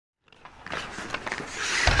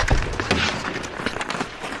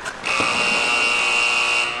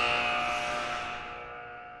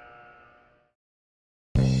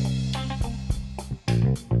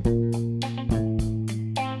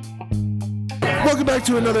Welcome back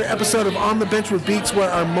to another episode of On the Bench with Beaks,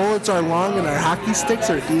 where our mullets are long and our hockey sticks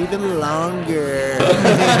are even longer.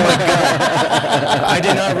 I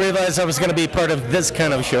did not realize I was going to be part of this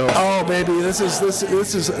kind of show. Oh, baby, this is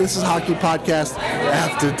Hockey Podcast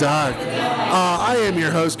After Dark. I am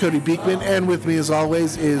your host, Cody Beekman, and with me, as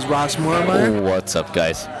always, is Ross Moormeyer. What's up,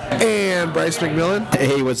 guys? And Bryce McMillan.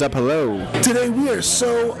 Hey, what's up? Hello. Today, we are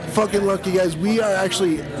so fucking lucky, guys. We are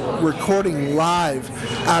actually recording live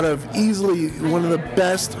out of easily one of the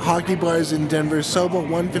best hockey bars in Denver, Soba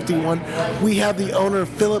 151. We have the owner,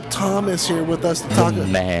 Philip Thomas, here with us to talk. The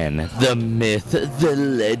man, the myth, the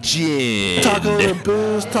legend. Talk a little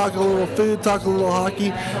booze, talk a little food, talk a little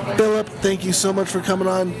hockey. Philip, thank you so much for coming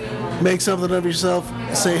on. Make something of yourself.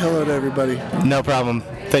 Say hello to everybody. No problem.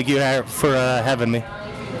 Thank you for having me.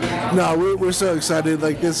 No, we're so excited.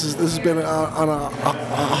 Like this has been on a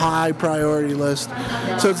high priority list.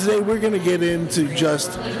 So today we're gonna get into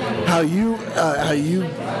just how you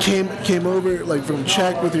came over, like from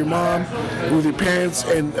Czech with your mom, with your parents,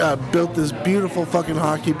 and built this beautiful fucking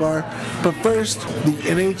hockey bar. But first, the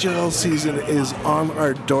NHL season is on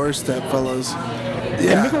our doorstep, fellas.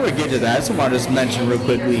 Yeah. And before we get to that, I just want to just mention real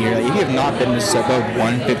quickly here, like, if you have not been to Soba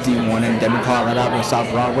 151 in Denver, Colorado, on South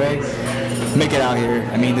Broadway, make it out here.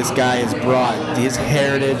 I mean, this guy has brought his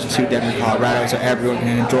heritage to Denver, Colorado, so everyone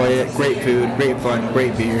can enjoy it. Great food, great fun,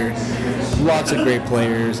 great beer, lots of great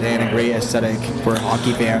players, and a great aesthetic for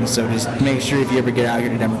hockey fans. So just make sure if you ever get out here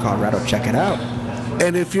to Denver, Colorado, check it out.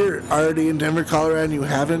 And if you're already in Denver, Colorado, and you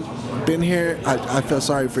haven't been here, I feel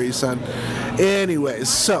sorry for you, son. Anyways,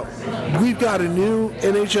 so we've got a new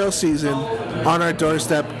NHL season on our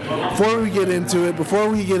doorstep. Before we get into it, before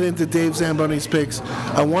we get into Dave Zamboni's picks,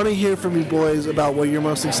 I want to hear from you boys about what you're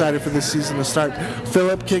most excited for this season to start.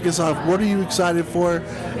 Philip, kick us off. What are you excited for,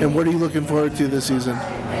 and what are you looking forward to this season?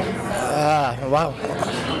 Wow.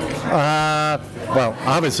 Well,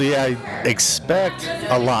 obviously, I expect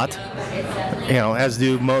a lot, as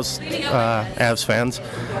do most Avs fans.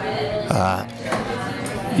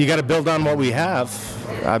 You got to build on what we have.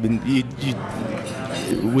 I mean,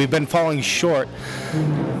 we've been falling short,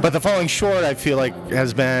 but the falling short, I feel like,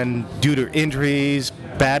 has been due to injuries,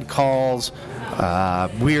 bad calls,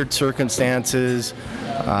 weird circumstances.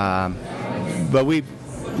 But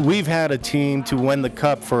we've had a team to win the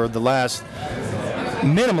cup for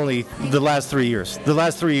minimally the last 3 years. The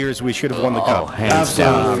last 3 years, we should have won the cup. Hands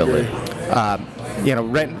down, Philly.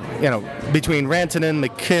 Between Rantanen,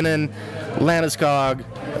 McKinnon, Landeskog,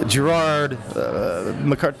 Gerard,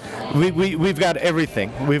 McCarthy, we've got everything.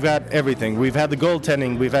 We've got everything. We've had the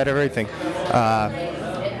goaltending. We've had everything.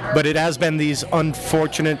 But it has been these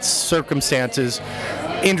unfortunate circumstances,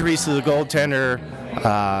 injuries to the goaltender,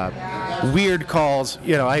 weird calls.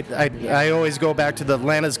 I always go back to the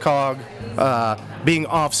Landeskog being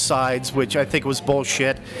offsides, which I think was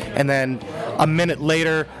bullshit. And then a minute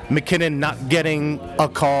later, McKinnon not getting a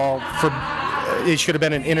call for. It should have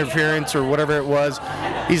been an interference or whatever it was.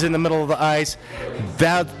 He's in the middle of the ice.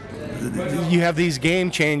 That you have these game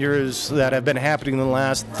changers that have been happening in the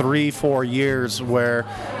last 3-4 years where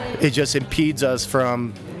it just impedes us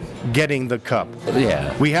from getting the cup.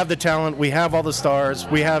 Yeah. We have the talent. We have all the stars.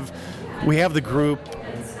 We have the group.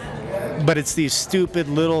 But it's these stupid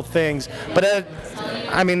little things. But that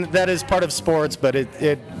is part of sports. But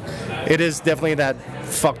it is definitely that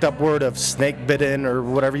fucked up word of snake bitten or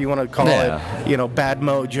whatever you want to call it, bad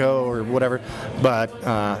mojo or whatever, but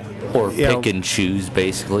or pick and choose,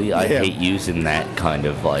 basically. I hate using that kind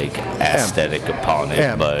of like aesthetic upon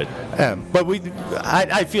it, but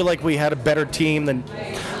I feel like we had a better team than.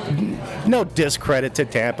 No discredit to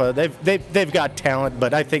Tampa. They've got talent,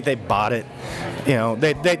 but I think they bought it.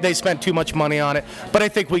 They spent too much money on it, but I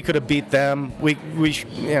think we could have beat them. We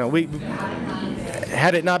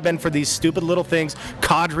had it not been for these stupid little things,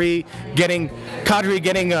 Kadri getting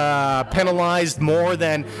penalized more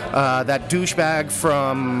than that douchebag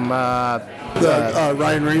from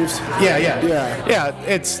Ryan Reeves. Yeah.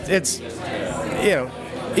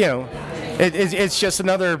 It's just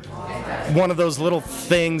another one of those little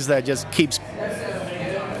things that just keeps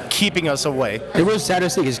keeping us away. It was sad to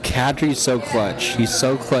see because Kadri's so clutch. He's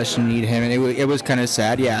so clutch, you need him, and it was kind of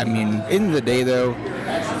sad. Yeah, I mean, end of the day though,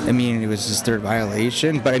 it was his third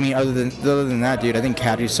violation. But I mean, other than that, dude, I think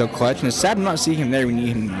Kadri's so clutch, and it's sad to not see him there when you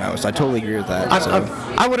need him the most. I totally agree with that.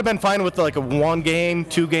 I would have been fine with like a 1 game,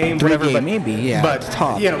 2 game, 3 whatever. Game, maybe, yeah. But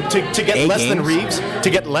top. To get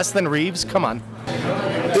less than Reeves, come on.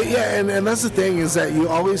 Yeah, and that's the thing is that you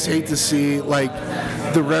always hate to see like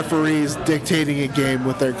the referees dictating a game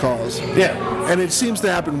with their calls. Yeah, and it seems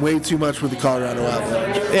to happen way too much with the Colorado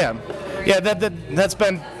Avalanche. Yeah, that's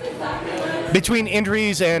been between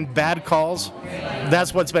injuries and bad calls,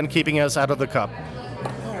 that's what's been keeping us out of the cup.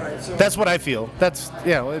 That's what I feel. That's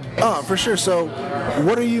Oh, for sure. So,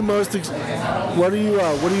 what are you most what are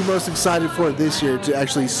you most excited for this year to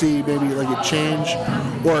actually see? Maybe like a change,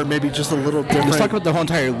 or maybe just a little different. Let's talk about the whole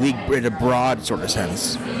entire league in a broad sort of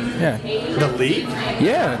sense. Yeah. The league?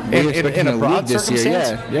 Yeah. In a broad this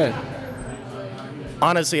circumstance? year. Yeah.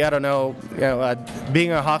 Honestly, I don't know.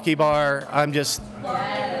 Being a hockey bar, I'm just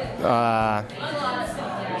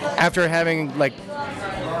after having like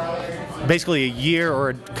basically a year,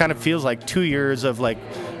 or it kind of feels like 2 years of like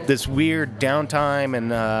this weird downtime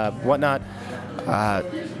and whatnot.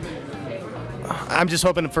 I'm just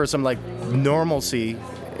hoping for some like normalcy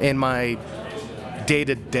in my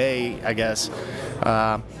day-to-day, I guess.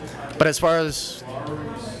 But as far as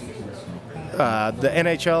the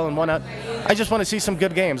NHL and whatnot, I just want to see some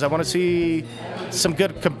good games. I want to see some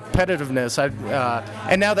good competitiveness.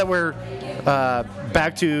 And now that we're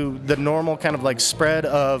back to the normal kind of like spread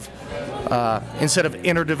of instead of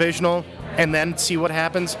interdivisional, and then see what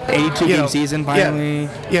happens. 82-game season finally.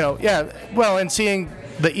 Well, and seeing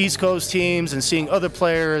the East Coast teams and seeing other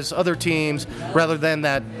players, other teams, rather than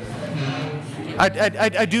that.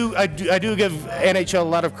 I do give NHL a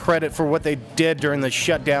lot of credit for what they did during the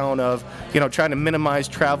shutdown of trying to minimize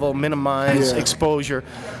travel, minimize exposure.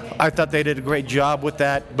 I thought they did a great job with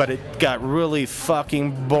that, but it got really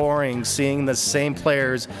fucking boring seeing the same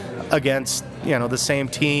players against the same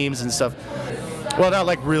teams and stuff. Well, not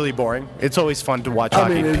like really boring. It's always fun to watch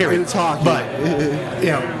hockey. Period. It's hockey.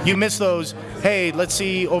 But you miss those. Hey, let's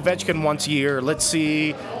see Ovechkin once a year. Let's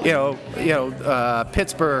see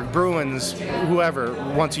Pittsburgh Bruins, whoever,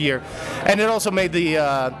 once a year, and it also made the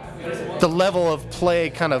level of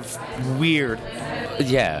play kind of weird.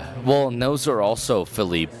 Yeah, well, and those are also,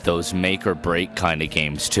 Philippe, those make or break kind of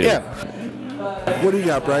games too. Yeah. What do you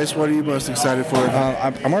got, Bryce? What are you most excited for?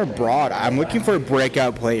 I'm more broad. I'm looking for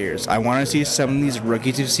breakout players. I want to see some of these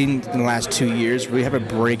rookies we've seen in the last 2 years really have a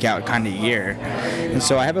breakout kind of year. And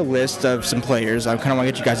so I have a list of some players. I kind of want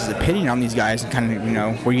to get you guys' opinion on these guys and kind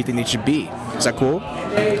of, where you think they should be. Is that cool?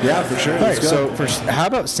 Yeah, for sure. All right, so how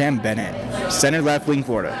about Sam Bennett, center left wing,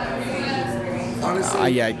 Florida?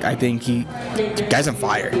 Honestly, I think the guy's on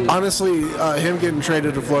fire. Honestly, him getting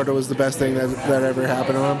traded to Florida was the best thing that ever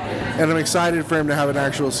happened to him, and I'm excited for him to have an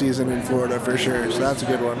actual season in Florida for sure. So that's a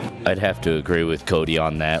good one. I'd have to agree with Cody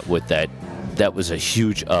on that. With that was a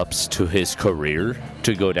huge ups to his career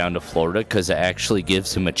to go down to Florida, because it actually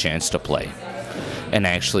gives him a chance to play, and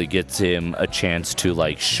actually gets him a chance to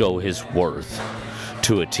like show his worth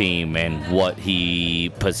to a team and what he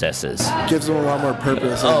possesses. Gives him a lot more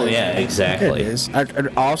purpose. Oh, yeah, exactly. It is.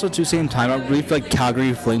 Also, to the same time, I really feel like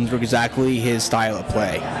Calgary Flames were exactly his style of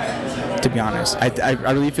play, to be honest. I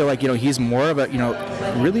really feel like, he's more of a,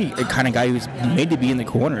 really a kind of guy who's made to be in the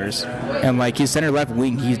corners. And, like, his center left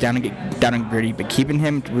wing, he's down and gritty. But keeping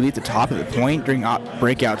him really at the top of the point during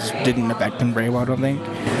breakouts didn't affect him very well, I don't think.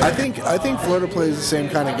 I think Florida plays the same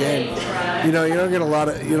kind of game. You don't give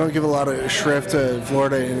a lot of shrift to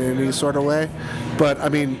Florida in any sort of way, but I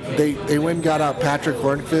mean they went and got out Patrick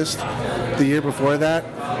Hornqvist the year before that.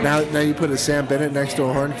 Now you put a Sam Bennett next to a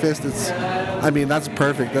Hornqvist. That's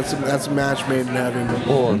perfect. That's a match made in heaven.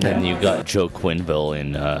 Well, and then you got Joe Quenneville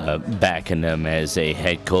in backing him as a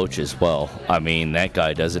head coach as well. I mean, that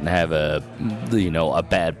guy doesn't have a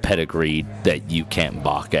bad pedigree that you can't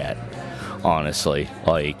balk at. Honestly,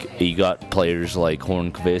 like, you got players like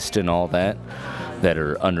Hornqvist and all that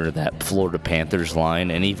are under that Florida Panthers line,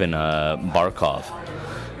 and even Barkov.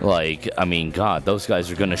 Like, I mean, God, those guys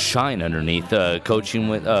are going to shine underneath coaching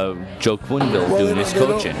with Joe Quenneville doing his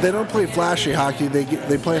coaching. They don't play flashy hockey.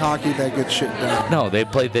 They play hockey that gets shit done. No, they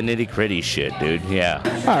play the nitty-gritty shit, dude. Yeah.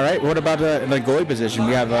 All right, what about the goalie position?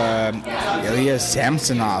 We have Ilya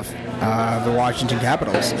Samsonov, the Washington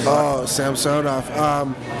Capitals. Oh, Samsonov.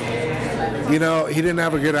 He didn't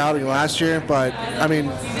have a good outing last year, but, I mean,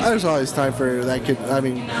 there's always time for that kid. I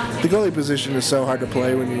mean, the goalie position is so hard to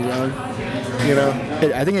play when you're young,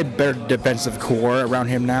 I think a better defensive core around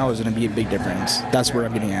him now is going to be a big difference. That's where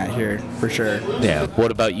I'm getting at here, for sure. Yeah.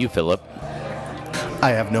 What about you, Philip? I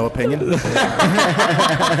have no opinion.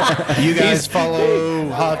 You guys follow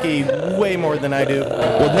hockey way more than I do.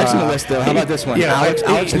 Well, next on the list, though, how about this one? Alex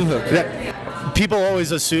Newhook. People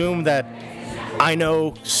always assume that I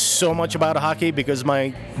know so much about hockey because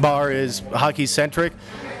my bar is hockey-centric.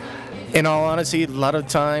 In all honesty, a lot of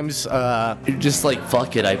times... You're just like,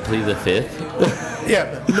 fuck it, I plead the fifth?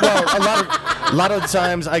 Yeah. Well, a lot of the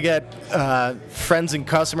times I get friends and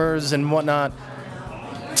customers and whatnot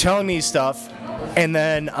telling me stuff, and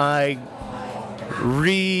then I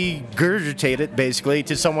regurgitate it basically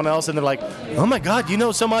to someone else, and they're like, "Oh my God, you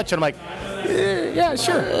know so much," and I'm like, "Yeah,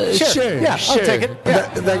 sure, yeah, I'll take it."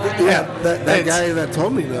 Yeah. That guy that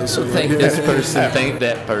told me this. Thank this person, thank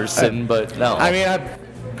that person, but no. I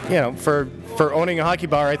mean, for owning a hockey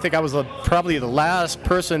bar, I think I was probably the last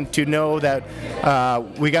person to know that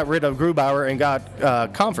we got rid of Grubauer and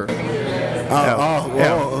got Comfort.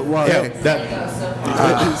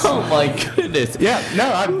 Oh my goodness. Yeah,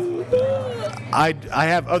 no, I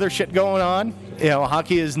have other shit going on. You know,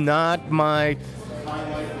 hockey is not my.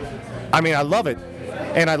 I mean, I love it,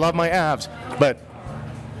 and I love my Avs, but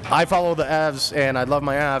I follow the Avs, and I love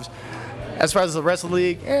my Avs. As far as the rest of the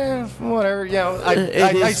league, whatever. You know,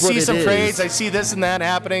 I see some trades. I see this and that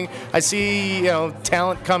happening. I see,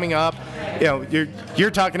 talent coming up. You know,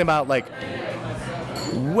 you're talking about like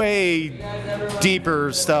way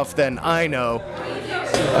deeper stuff than I know.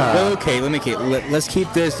 Let's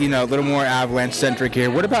keep this, a little more Avalanche-centric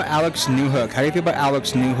here. What about Alex Newhook? How do you feel about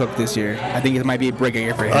Alex Newhook this year? I think it might be a breakout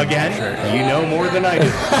year for him. Again, sure. You know more than I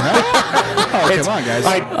do. Come on, guys.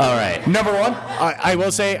 All right. Number one, I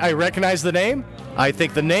will say I recognize the name. I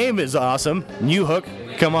think the name is awesome. Newhook.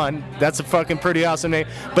 Come on, that's a fucking pretty awesome name.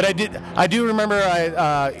 But I do remember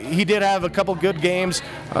he did have a couple good games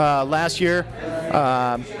last year.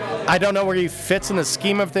 I don't know where he fits in the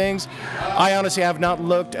scheme of things. I honestly have not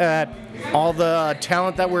looked at all the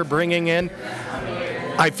talent that we're bringing in.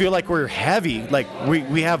 I feel like we're heavy. Like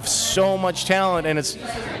we have so much talent, and it's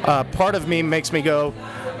part of me makes me go,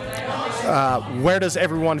 where does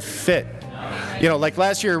everyone fit? Like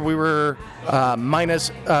last year we were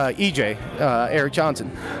minus EJ, Eric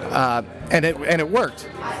Johnson, and it worked.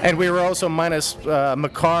 And we were also minus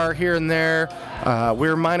Makar here and there. We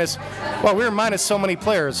were minus so many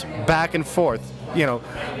players back and forth.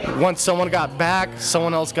 Once someone got back,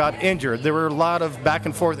 someone else got injured. There were a lot of back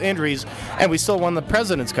and forth injuries, and we still won the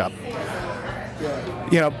President's Cup.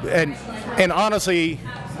 And honestly,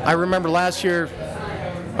 I remember last year.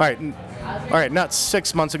 All right, not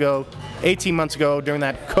 6 months ago, 18 months ago during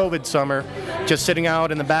that COVID summer, just sitting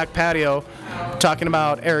out in the back patio talking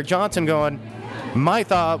about Eric Johnson going, my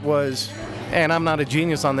thought was, and I'm not a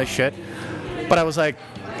genius on this shit, but I was like,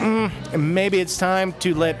 maybe it's time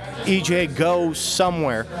to let EJ go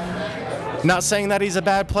somewhere. Not saying that he's a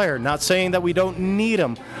bad player, not saying that we don't need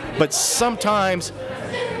him, but sometimes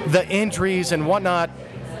the injuries and whatnot,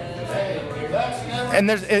 and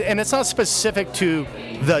it's not specific to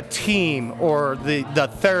the team or the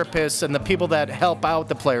therapists and the people that help out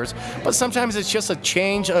the players, but sometimes it's just a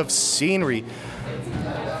change of scenery.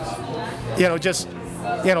 Let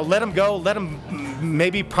them go, let them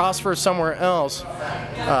maybe prosper somewhere else.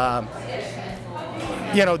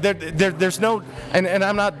 There's no, and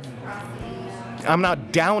I'm not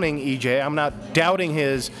downing EJ, I'm not doubting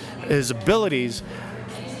his abilities,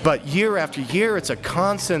 but year after year it's a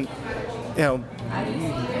constant,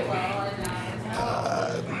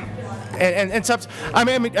 and some, I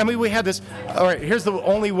mean, we had this. All right, here's the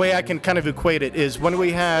only way I can kind of equate it is when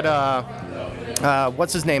we had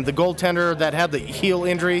what's his name, the goaltender that had the heel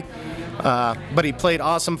injury, but he played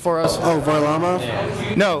awesome for us. Oh,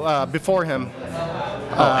 Varlamov? No, before him.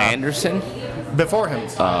 Anderson? Before him.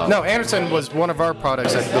 No, Anderson was one of our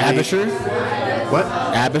products. Abisher? What?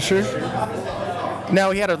 Abisher?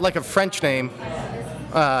 No, he had a French name.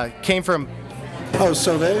 Came from. Oh,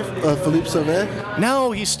 Sauvé? Philippe Sauvé?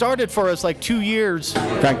 No, he started for us like 2 years.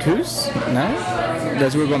 Vancouver? No?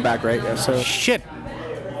 We're going back, right? Yeah, so. Shit.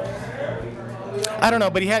 I don't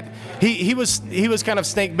know, but he was kind of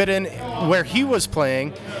snake bitten where he was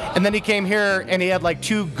playing, and then he came here and he had like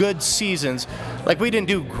 2 good seasons. Like we didn't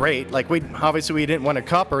do great. Like we didn't win a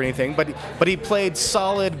cup or anything, but he played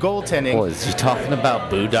solid goaltending. Well, is he talking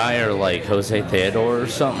about Budai or like Jose Theodore or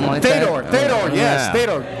something like Theodore, that? Theodore, yes,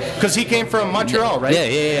 Theodore, because he came from Montreal, right?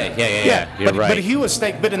 Yeah. You're right. But he was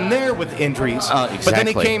snake bitten there with injuries. Exactly. But then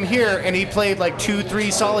he came here and he played like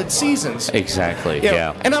 2-3 solid seasons. Exactly.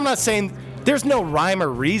 Yeah. And I'm not saying there's no rhyme or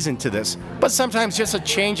reason to this, but sometimes just a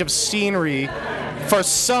change of scenery for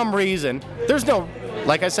some reason. There's no,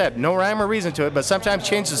 like I said, no rhyme or reason to it, but sometimes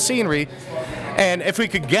change the scenery. And if we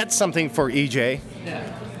could get something for EJ,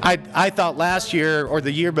 I thought last year or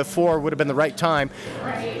the year before would have been the right time.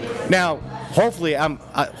 Now, hopefully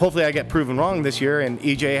I get proven wrong this year and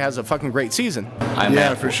EJ has a fucking great season.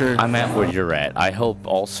 For sure. I'm at where you're at. I hope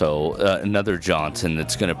also another Johnson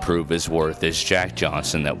that's going to prove his worth is Jack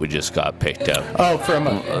Johnson that we just got picked up. Oh,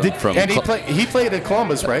 he played at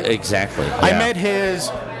Columbus, right? Exactly. Yeah. I met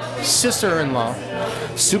his sister-in-law.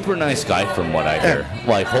 Super nice guy from what I hear.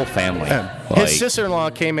 Like whole family. His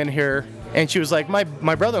sister-in-law came in here And she was like, my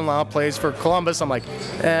brother-in-law plays for Columbus. I'm like,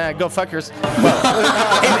 go fuck yourself.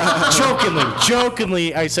 Well,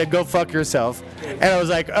 jokingly, I said, go fuck yourself. And I was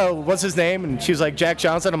like, oh, what's his name? And she was like, Jack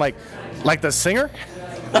Johnson. I'm like the singer?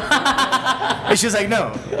 And she's like,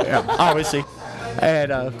 no, yeah, obviously.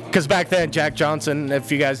 And because back then, Jack Johnson,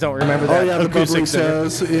 if you guys don't remember that, the acoustic bubbly singer.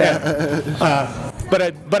 says, yeah. But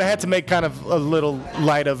I had to make kind of a little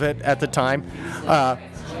light of it at the time.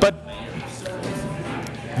 But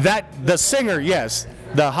the singer, yes.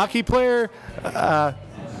 The hockey player,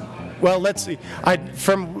 well, let's see.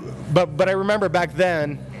 But I remember back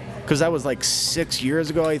then, because that was like 6 years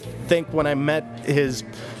ago, I think, when I met his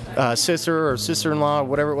sister or sister-in-law,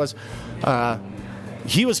 whatever it was.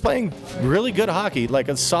 He was playing really good hockey, like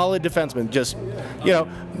a solid defenseman. Just,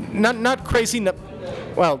 not crazy.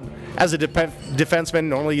 Well, as a defenseman,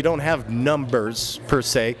 normally you don't have numbers per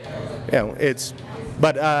se.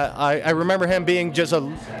 But I remember him being just a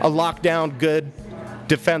lockdown good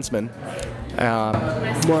defenseman.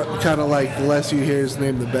 More kind of like the less you hear his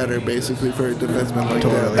name, the better, basically, for a defenseman like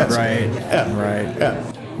that. Right. Yeah. Right.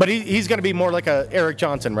 Yeah. But he's going to be more like a Eric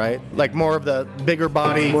Johnson, right? Like more of the bigger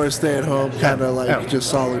body. More stay at home, kind of like just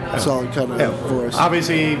solid kind of force.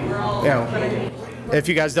 Obviously, if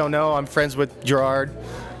you guys don't know, I'm friends with Gerard,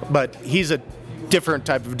 but he's a different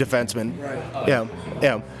type of defenseman. Right.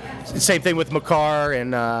 Yeah. Same thing with Makar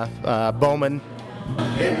and Bowman.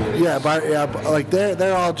 But like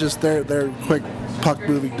they're all just they're quick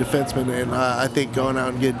puck-moving defensemen, and I think going out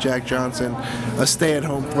and getting Jack Johnson, a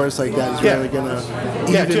stay-at-home force like that is really going to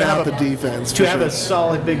even out the defense. To have a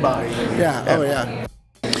solid big body. Yeah. Oh yeah.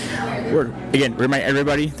 Remind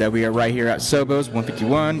everybody that we are right here at Sobo's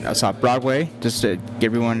 151 South Broadway. Just to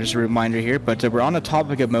give everyone just a reminder here, but we're on the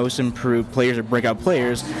topic of most improved players or breakout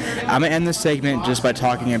players. I'm gonna end this segment just by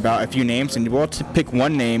talking about a few names, and we'll pick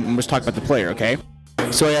one name and we'll just talk about the player. Okay.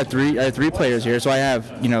 So I have three players here. So I have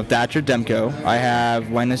Thatcher Demko, I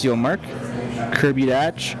have Linus Ullmark, Kirby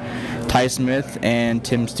Dach, Ty Smith, and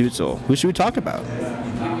Tim Stützle. Who should we talk about?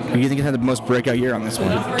 Who do you think has had the most breakout year on this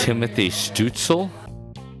one? Timothy Stützle?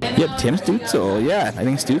 Yep, Tim Stützle. Yeah, I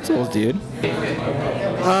think Stützle's, dude.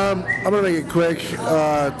 I'm gonna make it quick.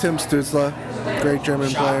 Tim Stützle, great German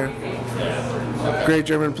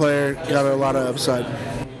player. Got a lot of upside.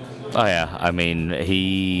 Oh yeah, I mean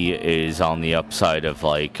he is on the upside of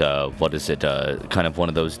like kind of one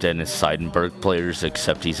of those Dennis Seidenberg players,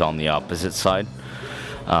 except he's on the opposite side.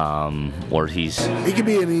 Or he could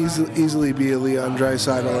be easily be a Leon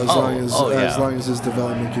Draisaitl as long as his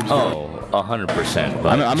development keeps going. 100%.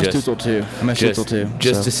 I'm a Stützle too.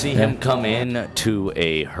 Just to see him come in to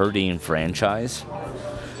a hurting franchise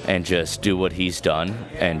and just do what he's done,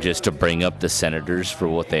 and just to bring up the Senators for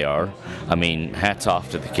what they are. I mean, hats off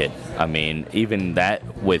to the kid. I mean, even that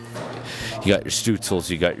with, you got your Stützles,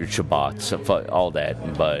 you got your Chabots, all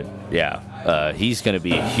that. But yeah, he's going to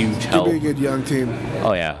be a huge help. Could be a good young team.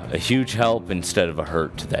 Oh yeah, a huge help instead of a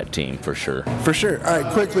hurt to that team for sure. For sure. All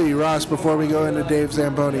right, quickly, Ross, before we go into Dave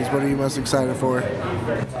Zamboni's, what are you most excited for?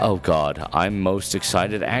 Oh God, I'm most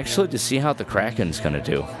excited actually to see how the Kraken's going to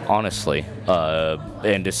do, honestly,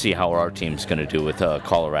 and to see how our team's going to do with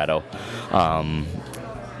Colorado.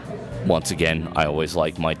 Once again, I always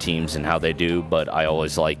like my teams and how they do, but I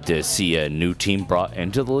always like to see a new team brought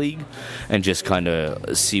into the league and just kind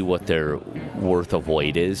of see what their worth of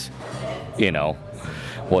weight is,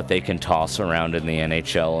 what they can toss around in the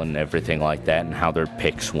NHL and everything like that, and how their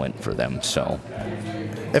picks went for them. So,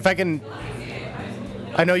 if I can,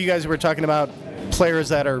 I know you guys were talking about players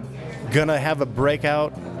that are gonna have a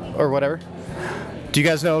breakout or whatever. Do you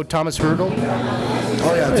guys know Thomas Hertl?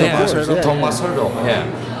 Oh yeah, Thomas Hertl.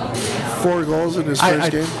 Yeah. 4 goals in his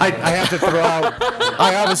first game. I have to throw out.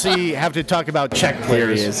 I obviously have to talk about Czech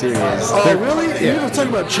players. Here he is. Oh really? You're gonna talk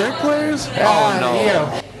about Czech players? Oh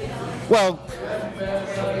no. Well,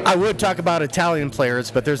 I would talk about Italian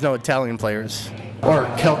players, but there's no Italian players or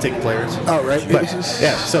Celtic players. Oh right. But,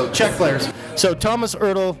 yeah. So Czech players. So Thomas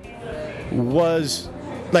Hertl was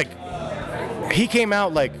like, he came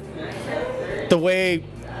out like the way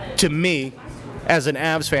to me as an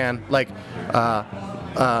Avs fan, like.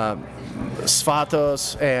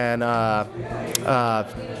 Svatos and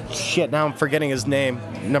now I'm forgetting his name,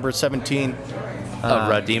 number 17.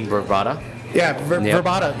 Radim Vrbata. Yeah,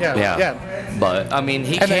 Vrbata. Yeah. But I mean,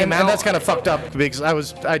 he came out, and that's kind of fucked up because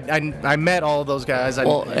I met all of those guys.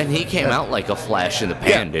 And he came out like a flash in the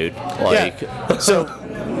pan, dude. Like, so,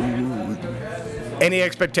 any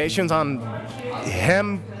expectations on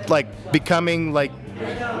him like becoming like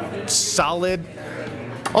solid?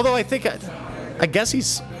 Although I guess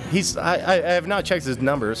he's I have not checked his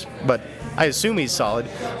numbers, but I assume he's solid.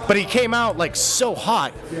 But he came out like so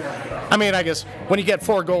hot. I mean, I guess when you get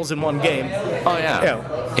 4 goals in one game. Oh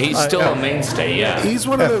yeah, he's still a mainstay. Yeah, He's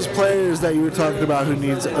one of those players that you were talking about who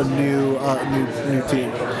needs a new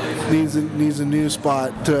team, needs a new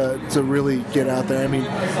spot to really get out there. I mean,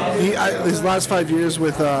 his last 5 years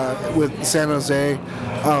with San Jose,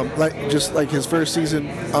 like his first season,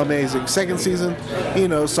 amazing. Second season,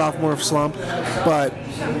 sophomore slump, but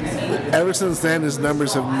ever since then his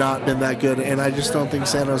numbers have not been that good, and I just don't think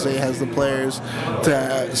San Jose has the players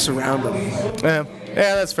to surround him.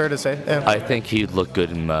 Yeah, that's fair to say. Yeah. I think he'd look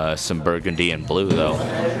good in some burgundy and blue, though.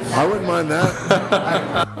 I wouldn't mind that.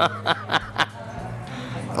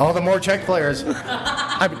 All the more Czech players.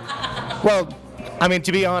 I mean,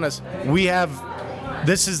 to be honest, we have.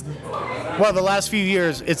 This is, the last few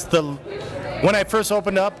years, when I first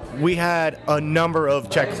opened up, we had a number of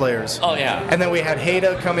Czech players. Oh yeah. And then we had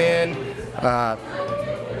Heda come in.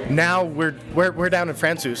 Now we're down in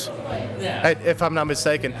Francouz, if I'm not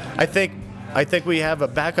mistaken. I think we have a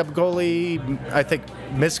backup goalie. I think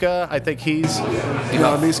Miska. I think he's.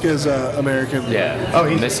 Miska is American. Yeah. Oh,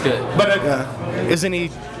 he's Miska. But isn't he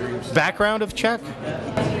background of Czech?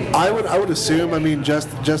 I would assume. I mean, just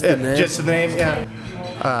the name. Just the name. Yeah.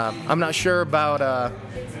 I'm not sure about. All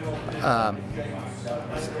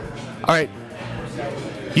right.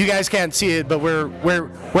 You guys can't see it, but we're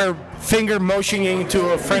finger motioning to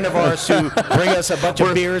a friend of ours to bring us a bunch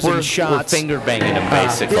of beers and shots. We're finger banging him,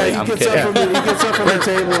 basically. Yeah, he gets up from the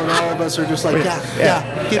table, and all of us are just like,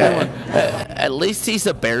 yeah, keep going. At least he's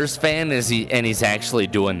a Bears fan, and he's actually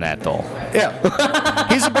doing that, though. Yeah,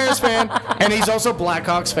 he's a Bears fan, and he's also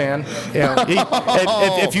Blackhawks fan.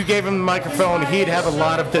 If you gave him the microphone, he'd have a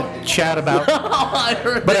lot to chat about.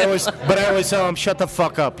 But I always tell him, shut the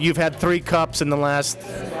fuck up. You've had 3 cups in the last.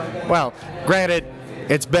 Well, granted,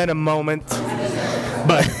 it's been a moment,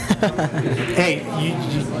 but hey,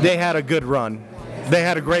 they had a good run. They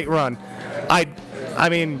had a great run. I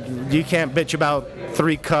mean, you can't bitch about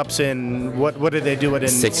 3 cups in what did they do it in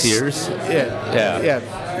 6 years?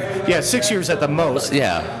 Yeah, 6 years at the most.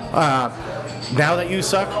 Yeah. Now that you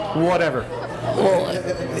suck, whatever. Well,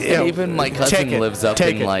 even my cousin lives up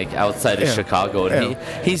in outside of Chicago, and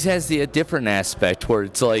he has a different aspect where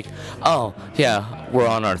it's like, oh yeah, we're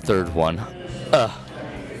on our 3rd one.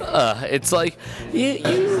 It's like you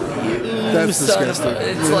That's son disgusting.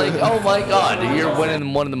 It's like, oh my God, you're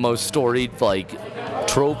winning one of the most storied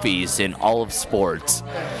trophies in all of sports,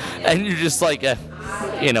 and you're just like,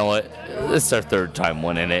 you know what? This is our 3rd time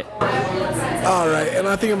winning it. All right, and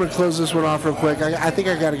I think I'm going to close this one off real quick. I think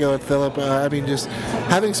I got to go with Philip. I mean, just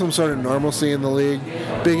having some sort of normalcy in the league,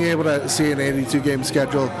 being able to see an 82-game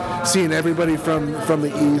schedule, seeing everybody from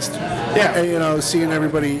the East, and, seeing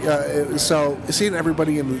everybody. Seeing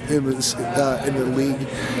everybody in the league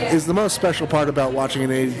is the most special part about watching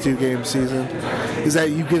an 82-game season. Is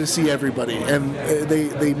that you get to see everybody, and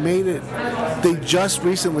they made it. They just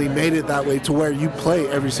recently made it that way to where you play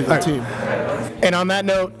every single team. And on that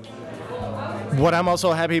note, what I'm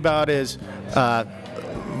also happy about is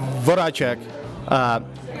Voracek.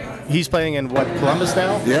 He's playing in Columbus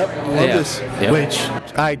now? Yep, Columbus. Yeah. Yep. Which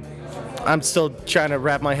I'm still trying to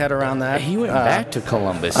wrap my head around that. He went back to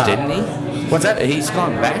Columbus, didn't he? What's that? He's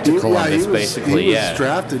gone back to Columbus, basically. He was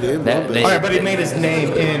drafted in Columbus. All right, but he made his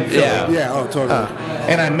name in Philly. Yeah, oh, totally.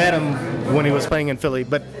 And I met him when he was playing in Philly.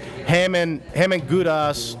 But him and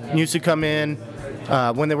Gudas used to come in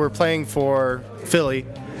when they were playing for Philly.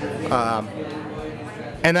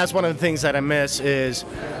 And that's one of the things that I miss is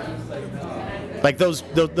like those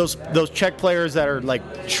Czech players that are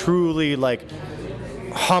truly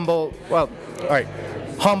humble. Well, all right,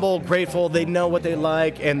 humble, grateful. They know what they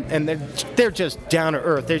like, and they're just down to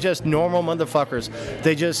earth. They're just normal motherfuckers.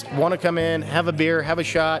 They just want to come in, have a beer, have a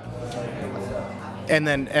shot, and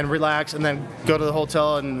relax, and then go to the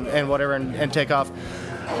hotel and whatever and take off.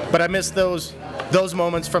 But I miss those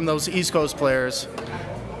moments from those East Coast players.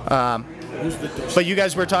 But you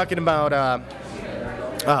guys were talking about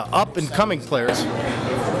up and coming players.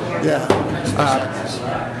 Yeah.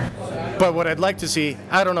 But what I'd like to see,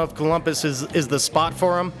 I don't know if Columbus is the spot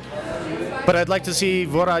for him, but I'd like to see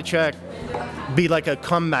Voracek be like a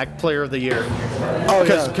comeback player of the year. Oh,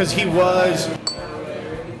 yeah. Because he was,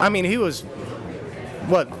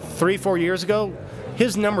 what, 3-4 years ago?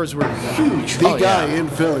 His numbers were huge. The guy in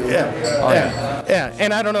Philly. Yeah.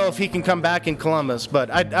 And I don't know if he can come back in Columbus, but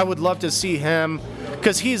I would love to see him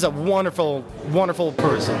because he's a wonderful, wonderful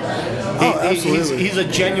person. Absolutely. He's a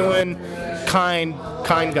genuine, kind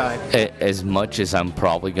guy. As much as I'm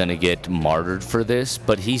probably going to get martyred for this,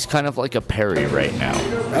 but he's kind of like a Perry right now,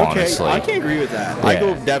 honestly. I can agree with that. I Yeah.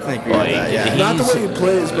 can definitely agree with that. Yeah. Not the way he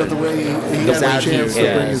plays, but the way he has a chance to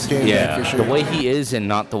bring his game back for sure. The way he is and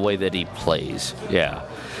not the way that he plays. Yeah.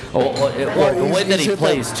 Well, the way that he's he hit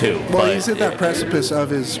plays too. Well, but he's at that precipice of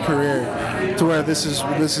his career to where this is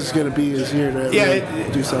going to be his year to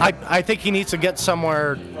really do something. I think he needs to get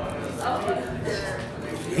somewhere.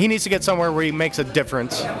 He needs to get somewhere where he makes a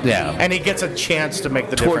difference. Yeah. And he gets a chance to make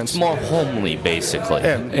the Towards difference. more homely, basically,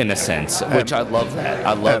 in a sense, which I love that.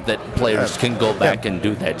 I love that players can go back and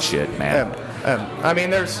do that shit, man. I mean,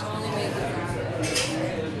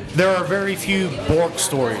 there are very few Bork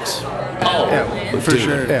stories. Oh, for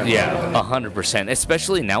sure. Yeah, 100%.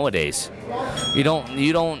 Especially nowadays, you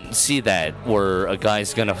don't see that where a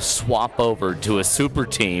guy's gonna swap over to a super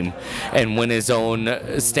team and win his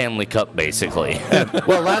own Stanley Cup, basically.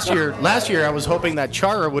 Well, last year I was hoping that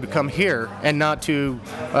Chara would come here and not to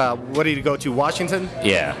what did he go to, Washington?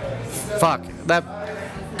 Yeah. Fuck that,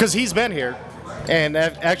 because he's been here. And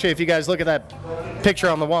actually, if you guys look at that picture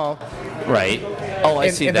on the wall, Right. Oh, I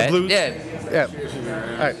see in that. the blue, Yeah. yeah.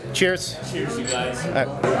 All right, cheers. Cheers, you guys.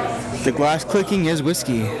 The glass clicking is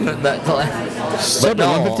whiskey. But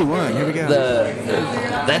no, 151. Here we go.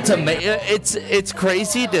 That's amazing. It's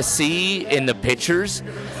crazy to see in the pictures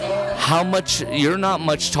how much you're not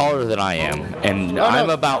much taller than I am, and I'm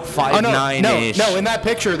about 5'9" ish. No, in that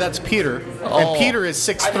picture, that's Peter, and Peter is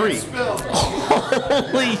 6'3".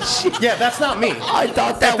 Holy shit! Yeah, that's not me. I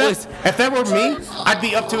thought if that were me, I'd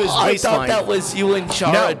be up to his I waistline. thought that was you and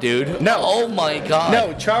Chara, No, dude. no. Oh my god.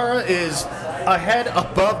 No, Chara is a head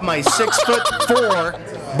above my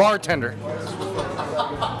 6'4" bartender.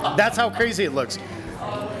 That's how crazy it looks.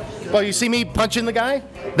 Well, you see me punching the guy?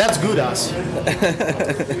 That's Gudas.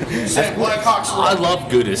 I love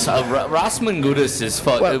Gudis. Rasmus Gudis is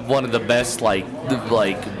one of the best like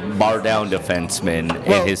bar down defensemen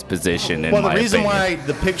in his position. In Well, my the reason opinion. why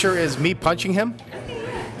the picture is me punching him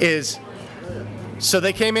is so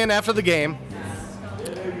they came in after the game.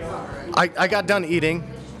 I got done eating.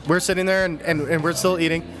 We're sitting there and we're still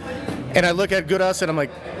eating. And I look at Gudas and I'm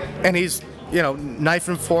like, and he's, knife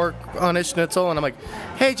and fork on his schnitzel. And I'm like,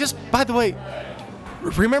 hey, just by the way,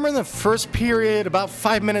 remember in the first period, about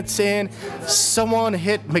 5 minutes in, someone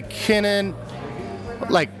hit McKinnon,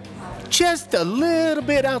 like, just a little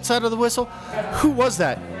bit outside of the whistle? Who was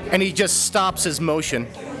that? And he just stops his motion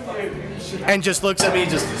and just looks at me,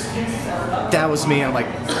 that was me. I'm like,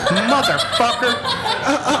 motherfucker.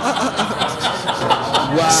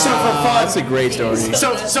 Wow. So for fun, That's a great story.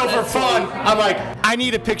 So for fun, I'm like, I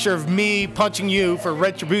need a picture of me punching you for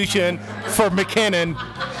retribution for McKinnon.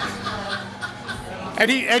 And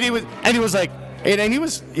he was like, and he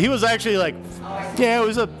was actually like, yeah, it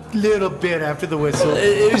was a little bit after the whistle.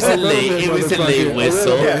 It was a late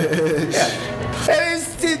whistle.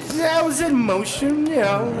 I was in motion,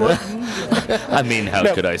 I mean,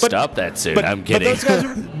 how could I stop that soon? I'm kidding.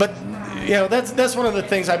 But those guys that's one of the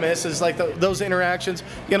things I miss is like those interactions.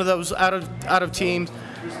 Those out of teams.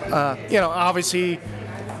 Obviously,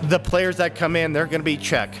 the players that come in, they're going to be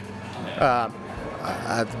Czech.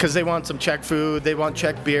 Because they want some Czech food, they want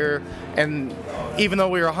Czech beer, and even though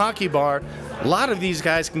we're a hockey bar, a lot of these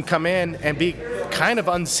guys can come in and be kind of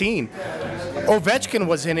unseen. Ovechkin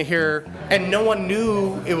was in here, and no one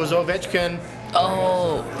knew it was Ovechkin.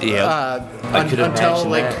 Oh, yeah. Until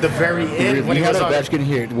like the very end when he was on. Ovechkin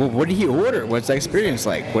here. Well, what did he order? What's the experience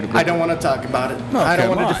like? I don't want to talk about it. I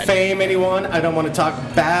don't want to defame anyone. I don't want to talk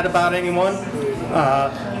bad about anyone.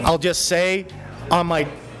 I'll just say, on my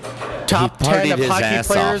top 10 of hockey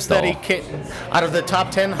players that he can, out of the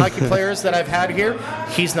top 10 hockey players that I've had here,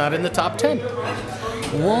 he's not in the top 10.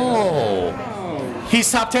 Whoa. He's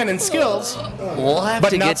top 10 in skills, We'll have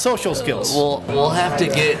but to not get social skills. We'll have to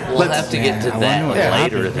get to that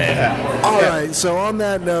later then. All right, so on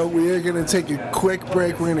that note, we are going to take a quick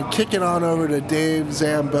break. We're going to kick it on over to Dave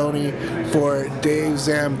Zamboni for Dave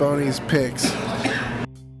Zamboni's picks.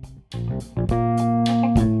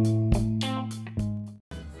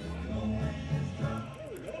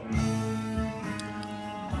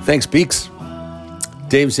 Thanks, Beaks.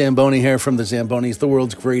 Dave Zamboni here from the Zambonis, the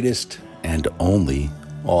world's greatest and only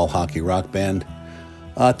all-hockey rock band.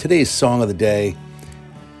 Today's song of the day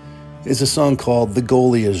is a song called The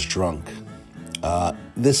Goalie is Drunk.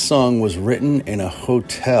 This song was written in a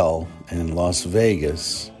hotel in Las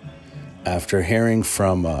Vegas after hearing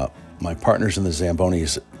from my partners in the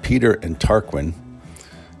Zambonis, Peter and Tarquin,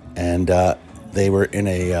 and they were in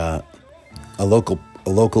a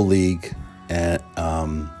local league, and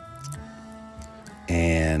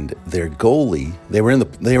their goalie, they were in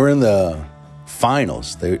the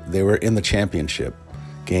finals. They were in the championship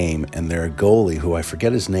game, and their goalie, who I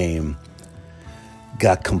forget his name,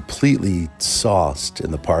 got completely sauced in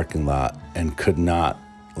the parking lot and could not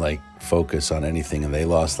focus on anything, and they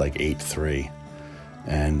lost 8-3.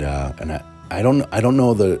 And I don't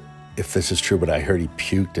know if this is true, but I heard he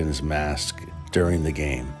puked in his mask during the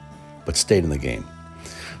game, but stayed in the game.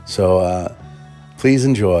 So please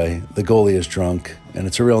enjoy. The goalie is drunk, and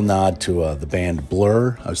it's a real nod to the band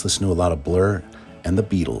Blur. I was listening to a lot of Blur and the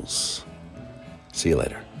Beatles. See you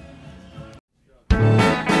later.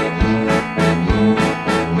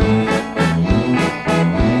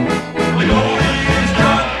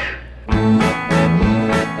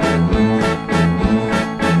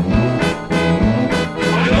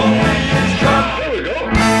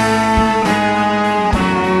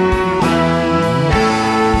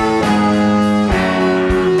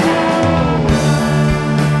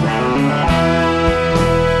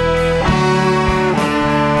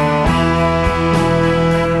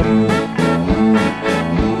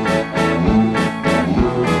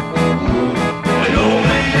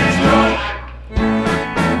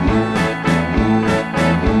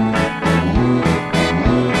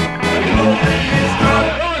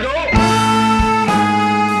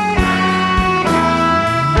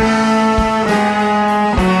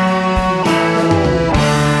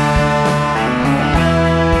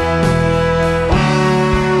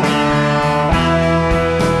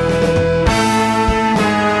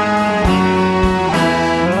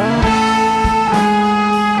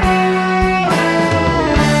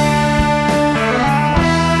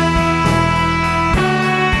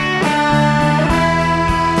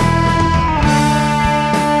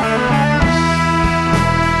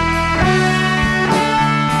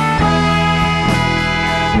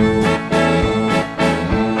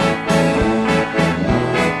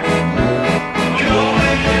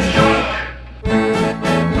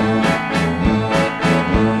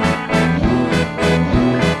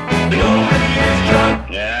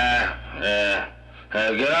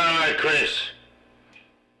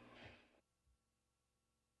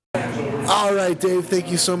 All right, Dave,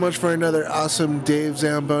 thank you so much for another awesome Dave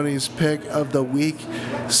Zamboni's pick of the week.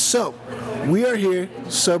 So, we are here,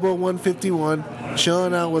 Sobo 151,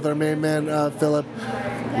 chilling out with our main man, Philip.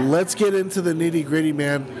 Let's get into the nitty-gritty,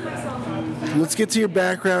 man. Let's get to your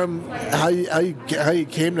background, how you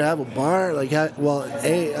came to have a bar. You've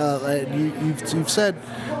said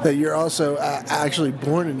that you're also actually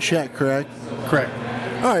born in Czech, correct? Correct.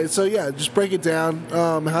 All right, so yeah, just break it down.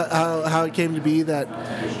 How it came to be that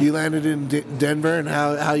you landed in Denver, and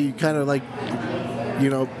how you kind of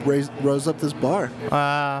rose up this bar.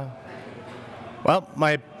 Well,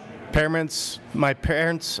 my parents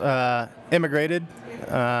immigrated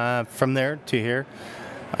from there to here.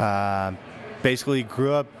 Basically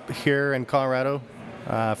grew up here in Colorado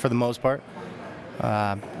for the most part.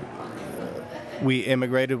 We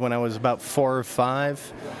immigrated when I was about 4 or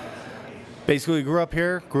 5. Basically grew up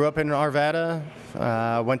here, grew up in Arvada,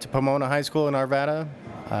 went to Pomona High School in Arvada,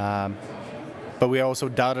 but we also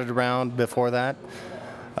dotted around before that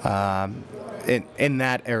in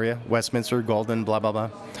that area, Westminster, Golden, blah, blah, blah.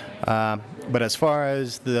 But as far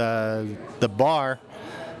as the bar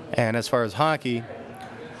and as far as hockey,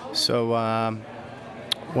 so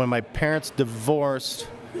when my parents divorced,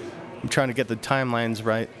 I'm trying to get the timelines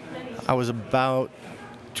right, I was about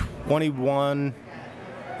 21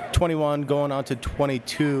 going on to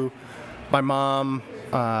 22. My mom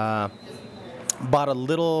bought a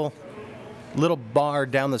little bar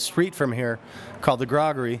down the street from here called the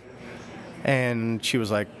Groggery, and she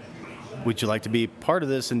was like, would you like to be part of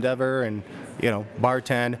this endeavor and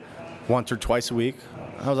bartend once or twice a week?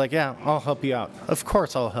 I was like, yeah, I'll help you out. Of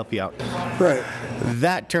course I'll help you out. Right.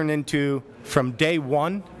 That turned into, from day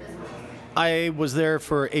one, I was there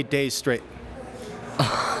for 8 days straight.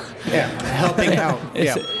 Yeah, helping out.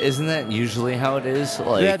 Yeah. Isn't that usually how it is?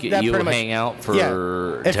 Like that you pretty much, hang out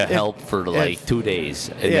yeah. help for 2 days,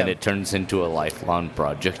 and then it turns into a lifelong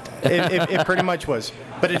project. It pretty much was.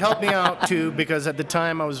 But it helped me out, too, because at the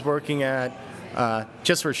time I was working at,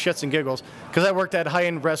 just for shits and giggles, because I worked at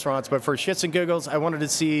high-end restaurants, but for shits and giggles, I wanted to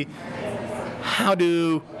see how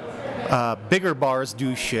do bigger bars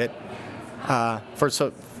do shit.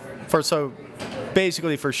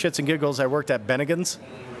 Basically, for shits and giggles, I worked at Bennigan's.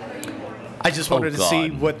 I just wanted to see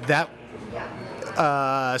what that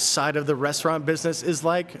side of the restaurant business is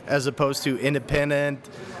like, as opposed to independent,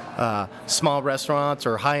 small restaurants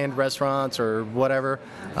or high-end restaurants or whatever.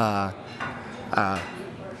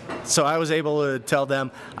 So I was able to tell them,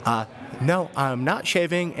 no, I'm not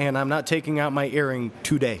shaving and I'm not taking out my earring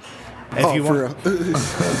today. If you want. For real?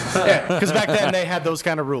 Yeah, because back then they had those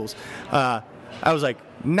kind of rules. I was like,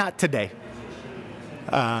 not today.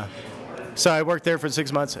 So I worked there for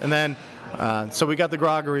 6 months, and then so we got the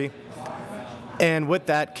groggery, and with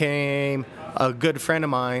that came a good friend of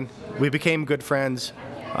mine. We became good friends,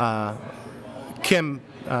 Kim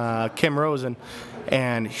Rosen,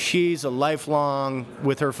 and she's a lifelong,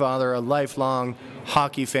 with her father, a lifelong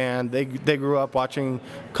hockey fan. They grew up watching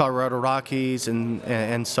Colorado Rockies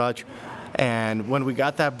and such. And when we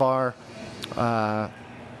got that bar,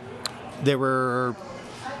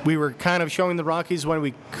 we were kind of showing the Rockies when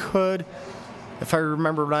we could, if I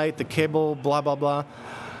remember right, the cable, blah, blah, blah.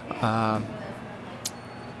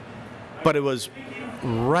 But it was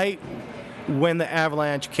right when the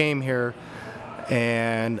Avalanche came here,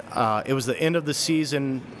 and it was the end of the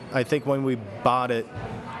season, I think, when we bought it.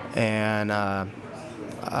 And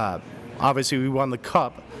obviously we won the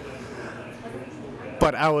cup.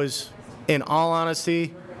 But I was, in all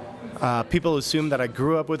honesty, people assume that I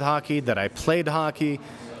grew up with hockey, that I played hockey.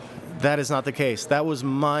 That is not the case. That was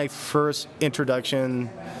my first introduction.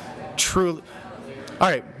 Truly. All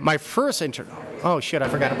right, my first Oh, shit, I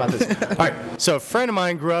forgot about this. All right, so a friend of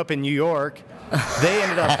mine grew up in New York. They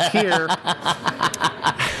ended up here.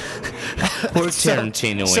 We're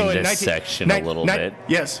Tarantinoing this section a little bit.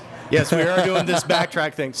 Yes, we are doing this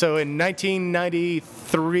backtrack thing. So in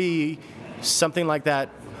 1993, something like that,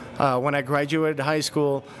 when I graduated high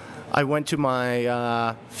school, I went to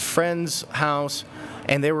my friend's house,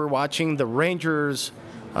 and they were watching the Rangers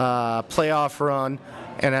playoff run.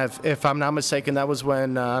 And if I'm not mistaken, that was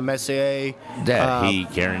when Messier... he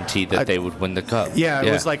guaranteed that they would win the cup. Yeah,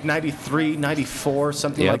 it was like 93, 94,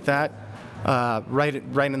 something like that. Right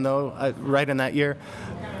in that year.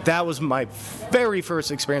 That was my very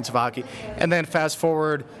first experience of hockey. And then fast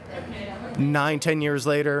forward 9-10 years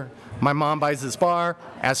later, my mom buys this bar,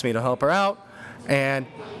 asks me to help her out, and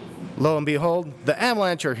lo and behold, the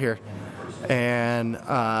Avalanche are here. And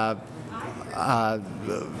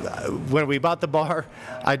when we bought the bar,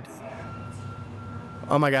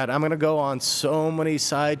 oh my God, I'm going to go on so many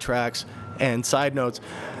sidetracks and side notes.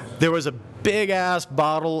 There was a big-ass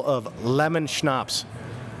bottle of lemon schnapps.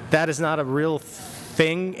 That is not a real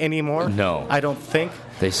thing anymore. No. I don't think.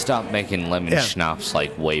 They stopped making lemon schnapps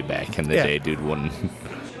like way back in the day, dude.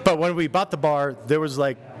 But when we bought the bar, there was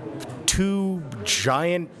like 2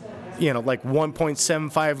 giant, like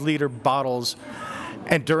 1.75 liter bottles.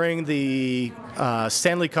 And during the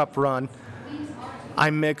Stanley Cup run, I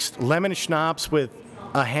mixed lemon schnapps with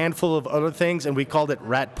a handful of other things, and we called it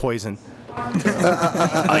rat poison.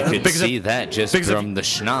 I could see that just from the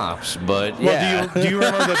schnapps, but well, do you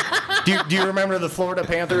remember do you remember the Florida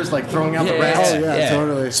Panthers like throwing out the rats? Oh yeah,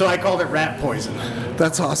 totally. So I called it rat poison.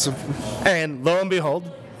 That's awesome. And lo and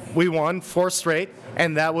behold, we won 4 straight,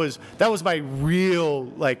 and that was my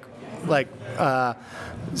real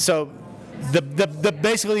so. The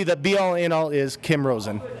basically the be all end all is Kim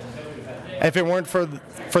Rosen. If it weren't for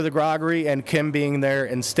the groggery and Kim being there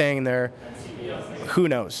and staying there, who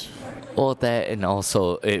knows? Well, that, and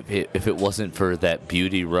also if it wasn't for that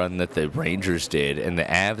beauty run that the Rangers did and the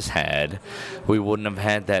Avs had, we wouldn't have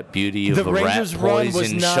had that beauty of a rat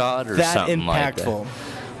poison shot or something like that.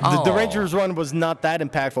 The Rangers run was not that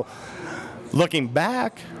impactful. Looking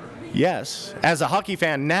back, yes. As a hockey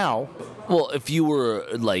fan now. Well, if you were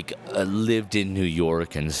lived in New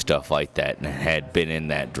York and stuff like that and had been in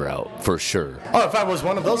that drought, for sure. Oh, if I was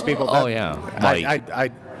one of those people. I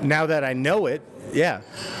now that I know it, yeah.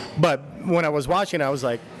 But when I was watching, I was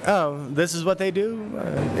like, oh, this is what they do?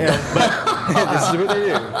 This is what they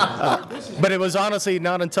do. But it was honestly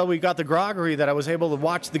not until we got the groggery that I was able to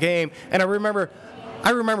watch the game. And I remember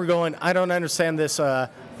going, I don't understand this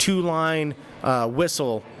 2-line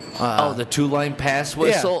whistle. The 2-line pass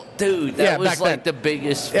whistle? Yeah. Dude, that was like the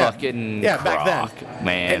biggest fucking crock, back then.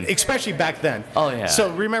 Man. And especially back then. Oh, yeah. So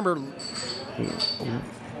remember,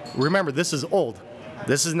 this is old.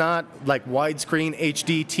 This is not like widescreen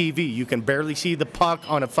HD TV. You can barely see the puck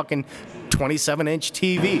on a fucking 27-inch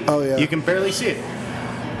TV. Oh, yeah. You can barely see it.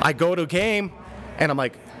 I go to a game, and I'm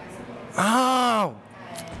like, oh,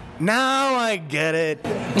 now I get it.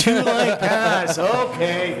 2-line pass.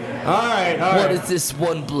 Okay. All right. What is this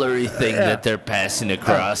one blurry thing that they're passing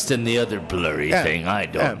across and the other blurry thing? I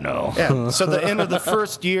don't know. Yeah. So the end of the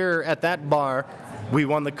first year at that bar, we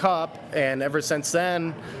won the cup, and ever since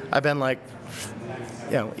then, I've been like,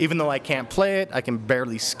 even though I can't play it, I can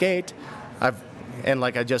barely skate. And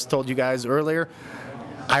like I just told you guys earlier,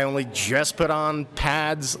 I only just put on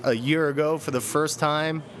pads a year ago for the first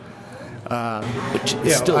time. Which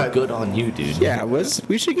is still good on you, dude. Yeah,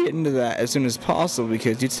 we should get into that as soon as possible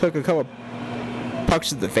because you took a couple pucks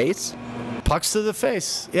to the face. Pucks to the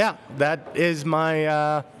face. Yeah, that is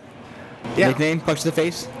my Yeah. Nickname, punch to the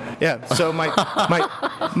face. Yeah. So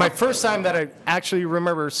my first time that I actually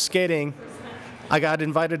remember skating, I got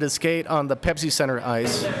invited to skate on the Pepsi Center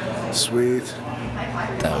ice. Sweet.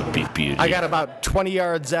 That would be beauty. I got about 20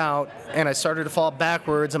 yards out, and I started to fall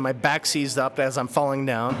backwards, and my back seized up as I'm falling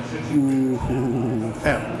down.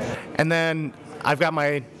 Yeah. And then I've got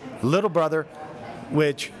my little brother,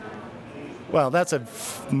 which, well, that's a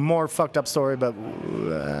more fucked up story, but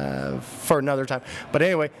for another time. But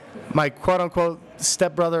anyway, my quote-unquote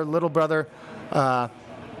stepbrother, little brother,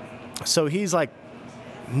 so he's like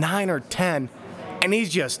 9 or 10, and he's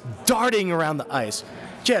just darting around the ice.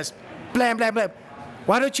 Just blam, blam, blam.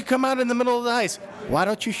 Why don't you come out in the middle of the ice? Why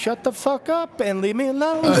don't you shut the fuck up and leave me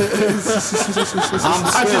alone?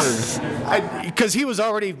 Because he was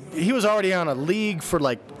already on a league for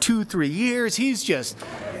like 2-3 years. He's just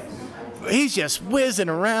whizzing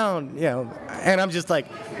around, you know. And I'm just like,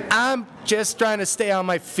 I'm just trying to stay on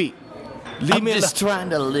my feet. I'm just trying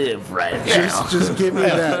to live right now. Just give me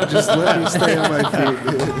that. Just let me stay on my feet.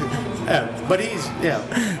 But he's,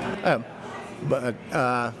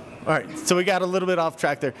 all right, so we got a little bit off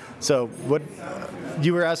track there. So what,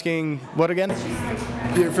 you were asking what again?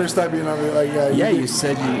 Your first time being on the, like, Yeah, you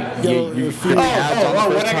said you When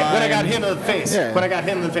I got hit in the face. Yeah. When I got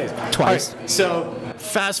hit in the face. Twice. All right, so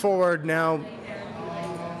fast forward now,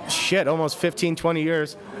 almost 15, 20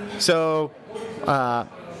 years. So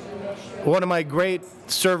one of my great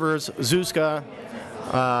servers, Zuzka,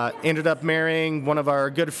 ended up marrying one of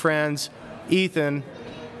our good friends, Ethan,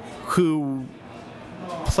 who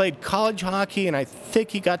played college hockey, and I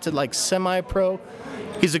think he got to like semi-pro.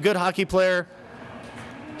 He's a good hockey player.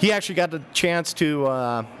 He actually got the chance to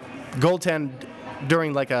goaltend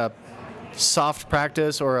during like a soft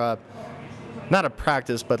practice or not a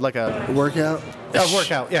practice, but like a Workout?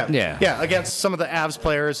 workout. Yeah, against some of the Avs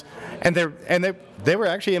players, and they were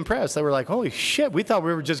actually impressed. They were like, "Holy shit, we thought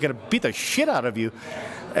we were just gonna beat the shit out of you,"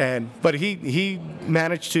 but he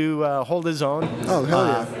managed to hold his own. Oh, hell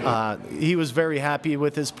yeah. He was very happy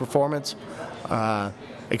with his performance,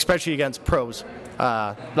 especially against pros.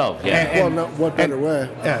 Oh, yeah. What better way?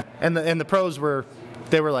 Yeah, and the pros were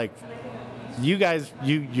like, "You guys,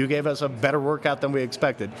 you gave us a better workout than we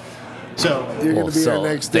expected." So You're going to be our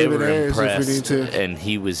next they David were Ayers if impressed, we need to. and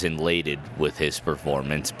he was elated with his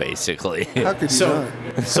performance, basically. How could you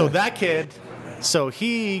not? so that kid,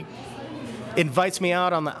 he invites me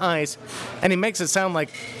out on the ice, and he makes it sound like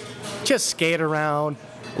just skate around,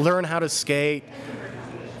 learn how to skate.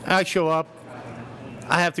 I show up,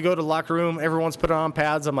 I have to go to the locker room. Everyone's put on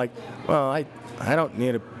pads. I'm like, well, I don't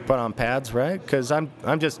need to put on pads, right? Because I'm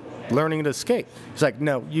just learning to skate. He's like,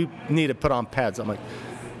 no, you need to put on pads. I'm like,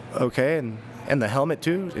 okay, and the helmet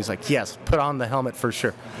too? He's like, yes, put on the helmet for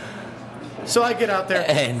sure. So I get out there,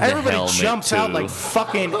 And the everybody helmet, jumps out too. like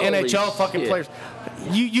fucking Holy NHL fucking shit. players.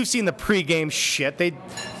 You've seen the pregame shit.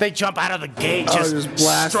 They jump out of the gate just just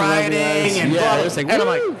blasting around the ice. striding and Yeah, blah, it's like, and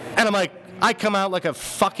woo! I'm like, I come out like a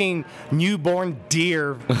fucking newborn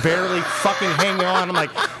deer, barely fucking hanging on. I'm like,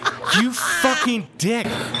 you fucking dick.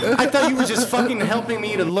 I thought you were just fucking helping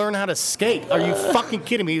me to learn how to skate. Are you fucking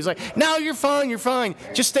kidding me? He's like, no, you're fine.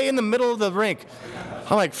 Just stay in the middle of the rink.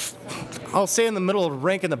 I'm like, I'll stay in the middle of the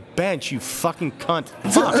rink and the bench, you fucking cunt.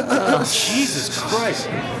 Fuck. Jesus Christ.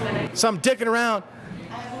 So I'm dicking around.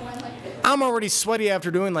 I'm already sweaty after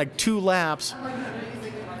doing like 2 laps.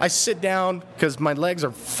 I sit down because my legs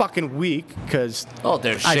are fucking weak because Oh,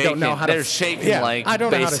 they're shaking. I don't know how they're to shaking like I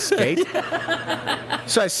don't know how to basically. skate.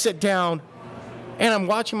 So I sit down and I'm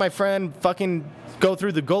watching my friend fucking go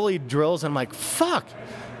through the goalie drills, and I'm like, fuck.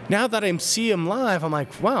 Now that I see him live, I'm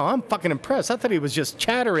like, wow, I'm fucking impressed. I thought he was just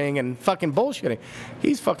chattering and fucking bullshitting.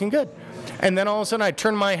 He's fucking good. And then all of a sudden I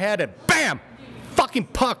turn my head and bam! Fucking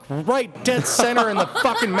puck right dead center in the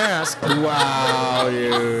fucking mask. Wow,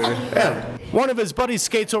 dude. Yeah. One of his buddies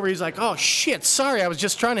skates over. He's like, "Oh shit, sorry, I was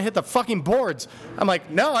just trying to hit the fucking boards." I'm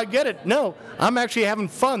like, "No, I get it. No, I'm actually having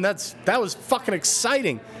fun. That was fucking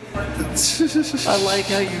exciting." I like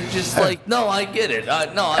how you're just like, no, I get it.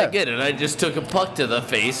 I get it. I just took a puck to the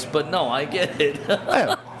face, but no, I get it.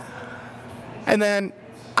 Yeah. And then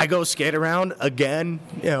I go skate around again.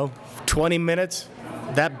 20 minutes.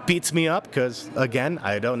 That beats me up because again,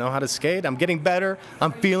 I don't know how to skate. I'm getting better.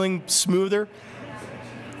 I'm feeling smoother.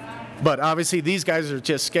 But obviously, these guys are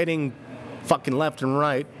just skating fucking left and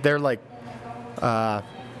right. They're like the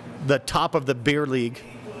top of the beer league.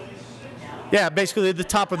 Yeah, basically the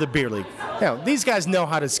top of the beer league. These guys know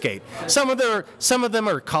how to skate. Some of them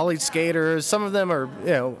are college skaters. Some of them are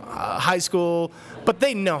high school, but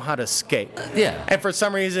they know how to skate. Yeah. And for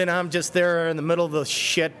some reason, I'm just there in the middle of the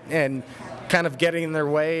shit and kind of getting in their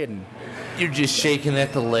way. And You're just shaking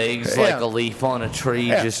at the legs Yeah. like a leaf on a tree,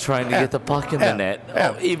 Yeah. just trying to Yeah. get the puck in Yeah. the net.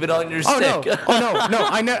 Yeah. Oh, even on your Oh stick. no! Oh no!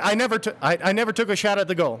 I never took a shot at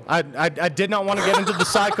the goal. I did not want to get into the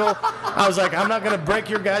cycle. I was like, I'm not gonna break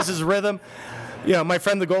your guys' rhythm. You know, my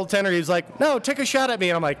friend the goaltender, he's like, no, take a shot at me,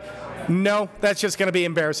 and I'm like, no, that's just gonna be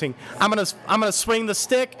embarrassing. I'm gonna swing the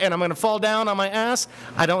stick and I'm gonna fall down on my ass.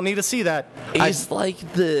 I don't need to see that. He's like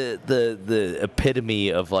the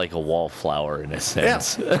epitome of like a wallflower in a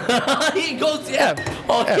sense. He goes, yeah.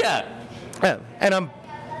 Oh yeah. Yeah, and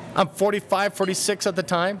I'm 45, 46 at the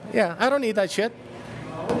time. Yeah, I don't need that shit.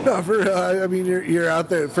 No, I mean, you're out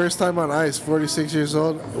there, first time on ice, 46 years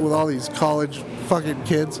old, with all these college fucking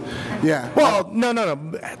kids. Yeah. Well, no.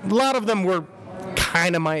 A lot of them were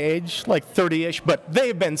kind of my age, like 30-ish, but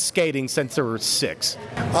they've been skating since they were 6.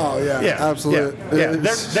 Oh, yeah, absolutely. Yeah.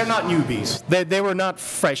 They're not newbies. They were not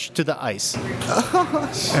fresh to the ice.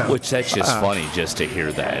 Which that's just funny just to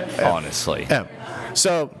hear that, honestly. Yeah.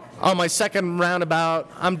 So on my second roundabout,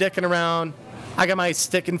 I'm dicking around. I got my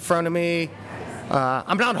stick in front of me.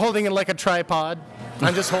 I'm not holding it like a tripod.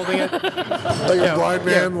 I'm just holding it Like a blind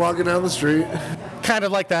man walking down the street. kind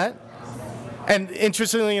of like that. And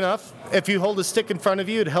interestingly enough, if you hold a stick in front of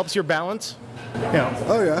you, it helps your balance. You know,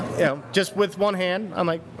 Oh, yeah. you know, just with one hand. I'm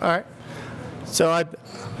like, all right. So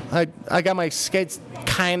I got my skates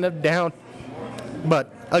kind of down,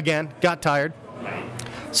 but again, got tired.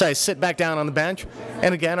 So I sit back down on the bench,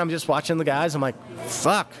 and again, I'm just watching the guys. I'm like,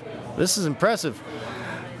 fuck, this is impressive.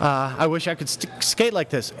 I wish I could skate like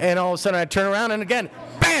this. And all of a sudden, I turn around, and again,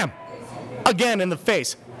 bam, again in the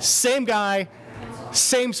face. Same guy,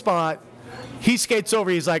 same spot. He skates over.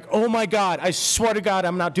 He's like, "Oh my God! I swear to God,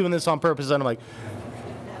 I'm not doing this on purpose." And I'm like,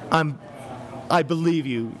 I believe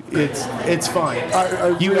you. It's fine.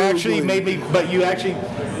 I You really actually believe made me, but you actually,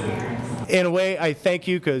 in a way, I thank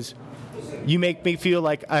you because you make me feel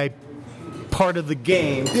like I part of the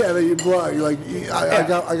game. Yeah, that you blow. You're like, I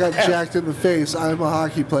got jacked in the face. I'm a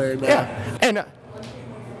hockey player now. Yeah,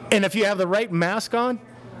 and if you have the right mask on,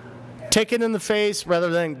 take it in the face rather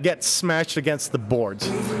than get smashed against the boards.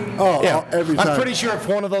 Oh, Yeah, every time. I'm pretty sure if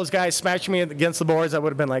one of those guys smashed me against the boards, I would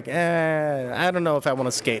have been like, I don't know if I want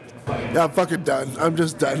to skate. Yeah, I'm fucking done. I'm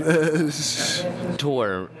just done. To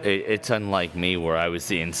where it's unlike me, where I was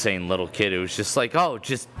the insane little kid. It was just like, oh,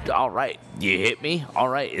 just all right. You hit me. All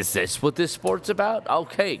right. Is this what this sport's about?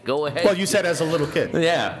 Okay, go ahead. Well, you said as a little kid.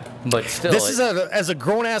 yeah, but still, This is as a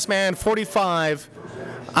grown ass man, 45.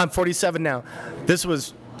 I'm 47 now. This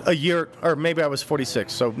was a year, or maybe I was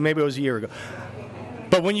 46, so maybe it was a year ago.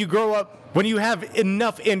 But when you grow up, when you have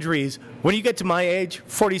enough injuries, when you get to my age,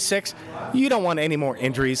 46, you don't want any more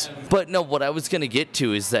injuries. But no, what I was going to get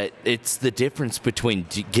to is that it's the difference between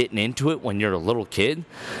getting into it when you're a little kid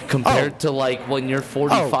compared to like when you're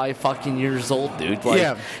 45 fucking years old, dude. Like,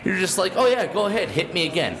 Yeah. you're just like, oh yeah, go ahead, hit me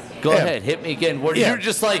again. Go Yeah. ahead, hit me again. Where Yeah. you're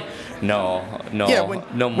just like, no,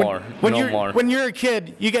 no more. When you're a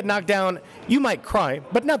kid, you get knocked down, you might cry,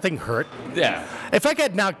 but nothing hurt. Yeah. If I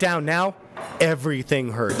get knocked down now,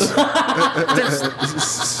 everything hurts.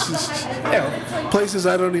 Places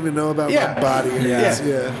I don't even know about Yeah. my body.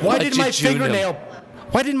 Yeah. Why Like did my jejunum. fingernail?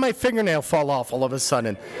 Why didn't my fingernail fall off all of a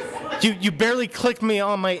sudden? You barely clicked me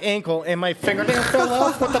on my ankle and my fingernail fell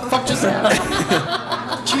off. What the fuck just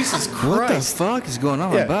happened? Jesus Christ! What the fuck is going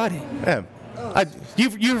on with my body? Yeah.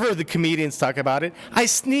 You've heard the comedians talk about it. I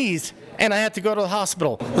sneezed and I had to go to the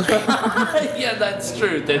hospital. Yeah, that's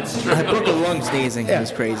true. That's true. I broke a lung sneezing. It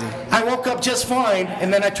was crazy. I woke up just fine,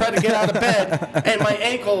 and then I tried to get out of bed, and my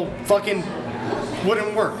ankle fucking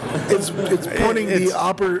wouldn't work. It's pointing the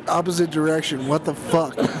opposite direction. What the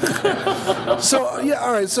fuck? So yeah,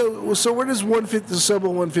 all right. So where does 150 Sobo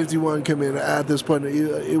 151 come in at this point?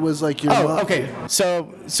 It was like your. Oh, okay.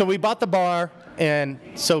 So we bought the bar, and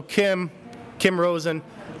so Kim Rosen,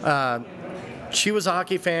 she was a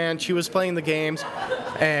hockey fan. She was playing the games,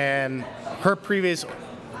 and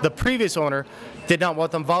the previous owner did not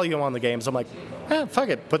want the volume on the games. I'm like, fuck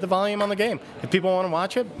it, put the volume on the game. If people want to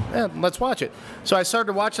watch it, let's watch it. So I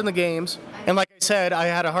started watching the games, and like I said, I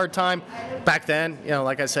had a hard time back then. You know,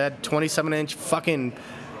 like I said, 27-inch fucking.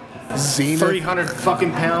 Zenith. 300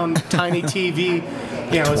 fucking pound tiny TV.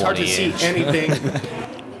 You know, it's hard to see 20-inch. anything.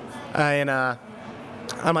 And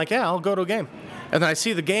I'm like, yeah, I'll go to a game. And then I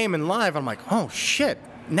see the game in live. I'm like, oh shit,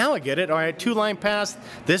 now I get it. All right, 2-line pass.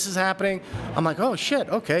 This is happening. I'm like, oh shit,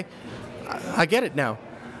 okay, I get it now.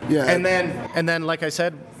 Yeah. And then, like I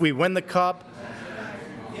said, we win the cup.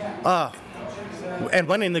 And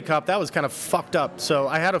winning the cup, that was kind of fucked up. So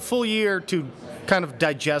I had a full year to kind of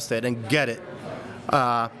digest it and get it.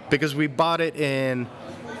 Because we bought it in,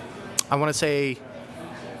 I want to say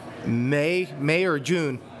May or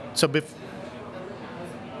June. So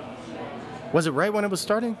Was it right when it was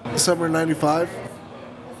starting? Summer '95.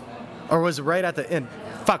 Or was it right at the end?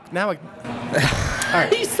 Fuck, now I... All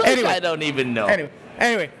right. He's like, Anyway. I don't even know.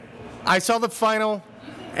 Anyway, I saw the final,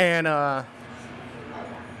 and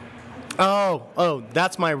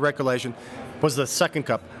that's my recollection. Was the second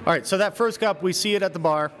cup. All right, so that first cup, we see it at the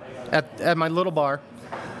bar, at my little bar,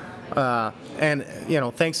 and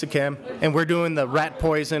thanks to Kim, and we're doing the rat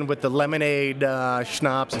poison with the lemonade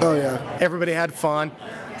schnapps. Oh yeah. Everybody had fun,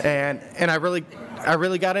 and I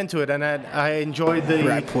really got into it, and I enjoyed the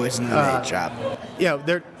Rat poison lemonade shop.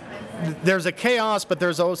 There's a chaos, but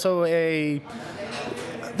there's also a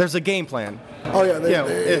game plan. Oh yeah. Yeah,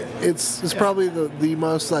 It's probably the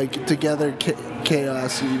most like together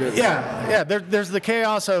chaos even. Yeah. There's the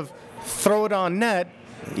chaos of throw it on net.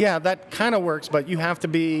 Yeah, that kind of works, but you have to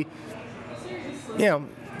be.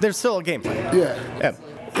 There's still a game plan.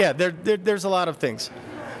 Yeah. There's a lot of things.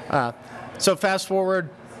 So fast forward.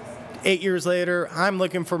 8 years later, I'm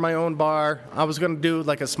looking for my own bar. I was going to do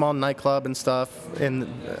like a small nightclub and stuff, and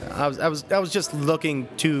I was just looking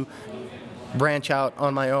to branch out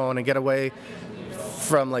on my own and get away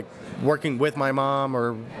from like working with my mom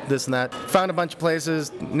or this and that. Found a bunch of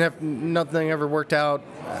places. Nothing ever worked out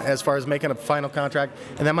as far as making a final contract.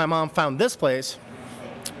 And then my mom found this place,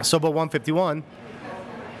 Sobo 151.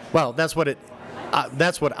 Well, that's what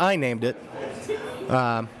I named it.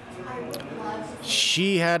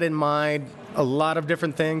 She had in mind a lot of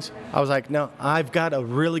different things. I was like, no, I've got a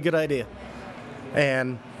really good idea.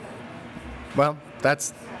 And, well,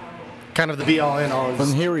 that's kind of the be-all, end-all.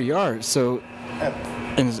 And here we are. So,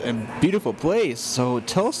 it's a beautiful place. So,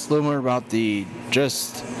 tell us a little more about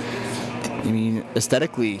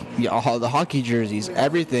aesthetically, all the hockey jerseys,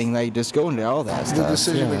 everything. Like, just go into all that The stuff.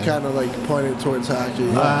 decision to kind of like point it towards hockey.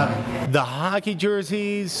 The hockey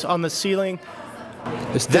jerseys on the ceiling.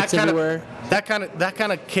 The sticks everywhere. That kind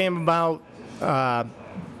of came about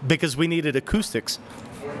because we needed acoustics.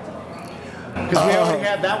 Because we already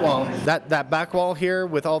had that wall, that back wall here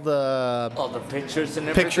with all the pictures and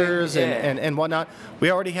everything. and whatnot.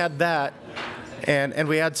 We already had that, and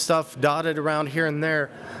we had stuff dotted around here and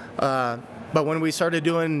there. But when we started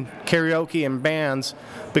doing karaoke and bands,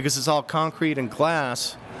 because it's all concrete and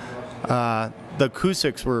glass, the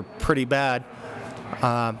acoustics were pretty bad.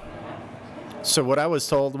 So what I was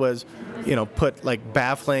told was, put like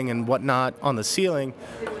baffling and whatnot on the ceiling.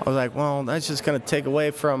 I was like, well, that's just going to take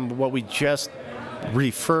away from what we just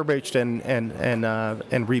refurbished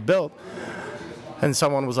and rebuilt. And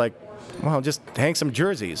someone was like, well, just hang some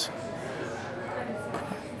jerseys.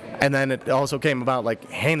 And then it also came about like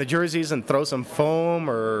hang the jerseys and throw some foam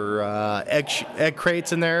or egg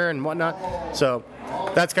crates in there and whatnot. So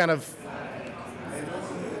that's kind of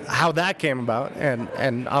how that came about,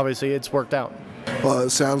 and obviously it's worked out. Well, it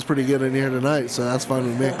sounds pretty good in here tonight, so that's fine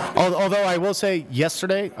with me. Although I will say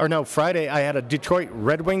Friday, I had a Detroit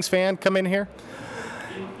Red Wings fan come in here,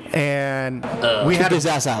 and we had his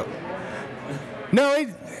ass out. No,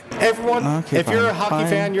 everyone. Okay, if you're a fine, hockey fine,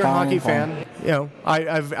 fan, you're a fine, hockey fine.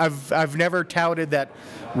 fan. I've never touted that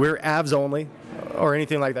we're Avs only or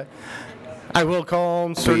anything like that. I will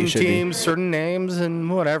call certain teams, certain names, and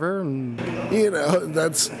whatever. And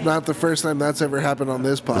that's not the first time that's ever happened on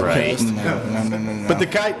this podcast. Right. No.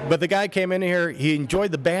 But the guy came in here. He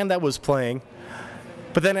enjoyed the band that was playing.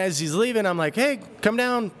 But then as he's leaving, I'm like, hey, come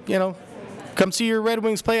down. Come see your Red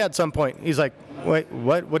Wings play at some point. He's like, wait,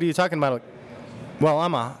 what? What are you talking about? Like, well,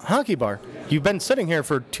 I'm a hockey bar. You've been sitting here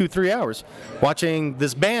for 2-3 hours watching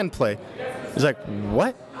this band play. He's like,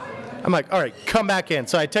 what? I'm like, all right, come back in.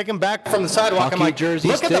 So I take him back from the sidewalk. Hockey I'm like, jersey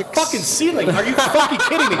look sticks. at the fucking ceiling. Are you fucking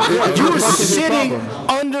kidding me? You were sitting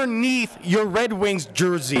underneath your Red Wings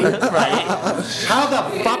jersey. Right. How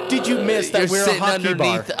the fuck did you miss that You're we're a sitting hockey bar?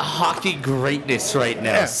 underneath hockey greatness right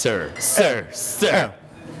now, Yeah. sir. Yeah. Sir.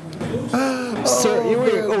 Sir, you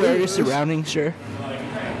were aware of your surroundings, sure?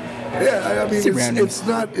 Yeah, I mean, Surroundings.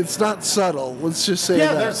 it's not subtle. Let's just say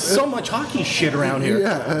Yeah, that. there's so much hockey shit around here.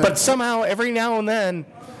 Yeah. But somehow, every now and then,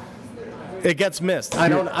 it gets missed. I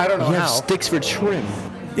don't know You have how. sticks for trim.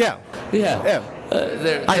 Yeah. Yeah. Yeah.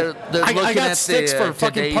 They're I looking got at sticks the, for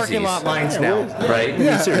fucking parking lot lines now. Right?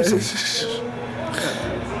 Yeah. Seriously.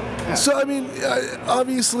 So I mean,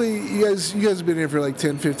 obviously, you guys have been here for like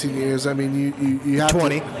 10, 15 years. I mean, you have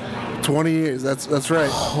 20. 20 years. That's right.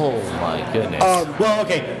 Oh my goodness. Well,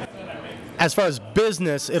 okay. As far as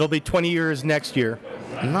business, it'll be 20 years next year.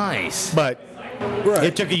 Nice. But Right.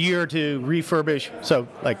 it took a year to refurbish. So,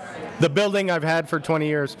 like, the building I've had for 20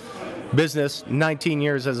 years, business, 19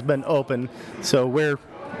 years has been open. So we're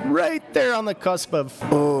right there on the cusp of...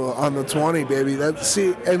 Oh, on the 20, baby.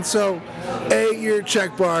 And so, A, you're a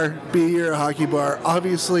check bar. B, you're a hockey bar.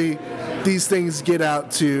 Obviously, these things get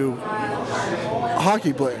out to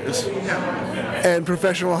hockey players. And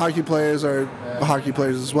professional hockey players are hockey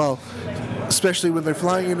players as well. Especially when they're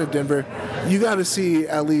flying into Denver, you got to see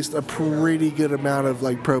at least a pretty good amount of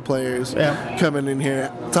like pro players coming in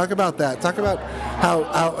here. Talk about that. Talk about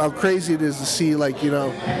how crazy it is to see, like, you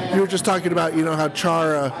were just talking about, how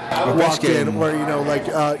Chara walked in,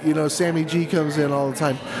 or Sammy G comes in all the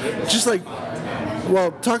time. Just like,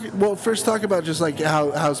 first talk about just like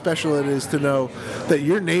how special it is to know that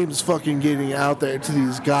your name's fucking getting out there to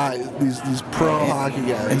these guys, these pro hockey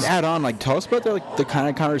guys. And add on, like, tell us about the kind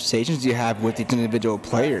of conversations you have with each individual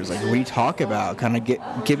players. Like, what do you talk about? Kind of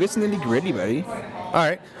give us the nitty gritty, buddy. All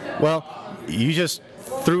right. Well, you just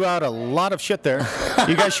threw out a lot of shit there.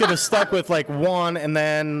 You guys should have stuck with like one and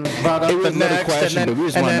then brought up the next question, but we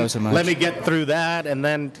just want to know so much. Let me get through that and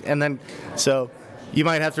then so. You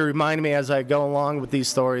might have to remind me as I go along with these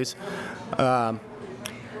stories. So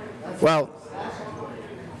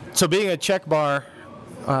being a Czech bar,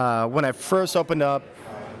 when I first opened up,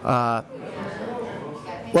 my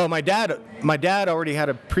dad already had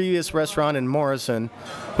a previous restaurant in Morrison,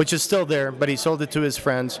 which is still there, but he sold it to his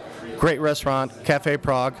friends. Great restaurant, Cafe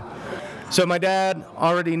Prague. So my dad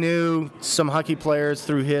already knew some hockey players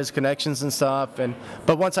through his connections and stuff,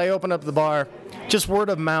 but once I opened up the bar, just word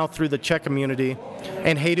of mouth through the Czech community,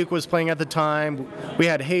 and Hajduk was playing at the time. We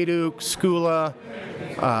had Hajduk, Skula,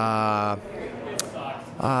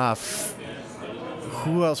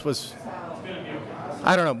 who else was?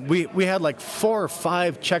 I don't know. We had like 4 or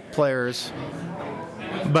 5 Czech players,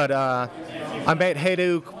 but I met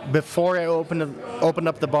Hajduk before I opened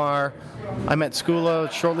up the bar. I met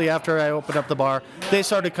Skula shortly after I opened up the bar. They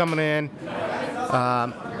started coming in.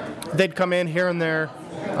 They'd come in here and there.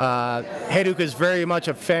 Hajduk is very much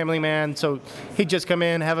a family man, so he'd just come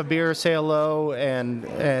in, have a beer, say hello, and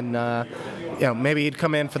maybe he'd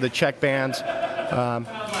come in for the Czech bands.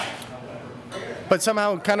 But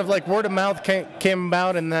somehow, kind of like word of mouth came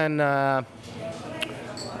about, and then I'm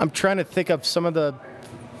trying to think of some of the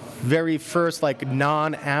very first like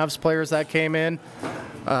non-Avs players that came in.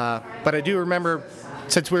 But I do remember,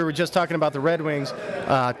 since we were just talking about the Red Wings,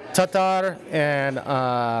 Tatar and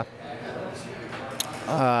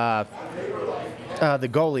the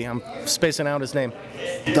goalie, I'm spacing out his name.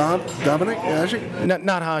 Dominic Hasek? No,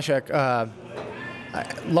 not Hasek.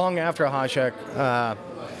 Long after Hasek.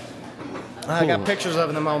 I got pictures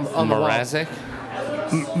of them on the wall. Mrazek?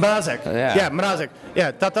 Mrazek. Yeah. Mrazek.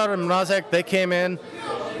 Yeah, Tatar and Mrazek, they came in,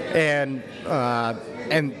 and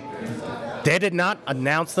they did not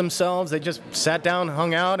announce themselves. They just sat down,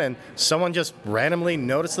 hung out, and someone just randomly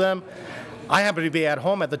noticed them. I happened to be at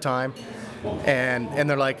home at the time, and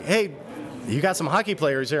they're like, "Hey, you got some hockey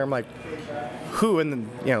players here." I'm like, "Who?" And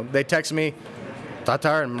then, they text me,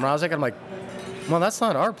 Tatar and Mrazek. I'm like, "Well, that's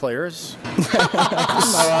not our players." So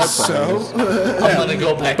I'm gonna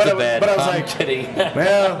go back to bed. But I was I'm like, kidding.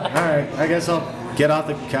 "Well, all right. I guess I'll get off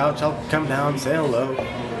the couch. I'll come down, say hello."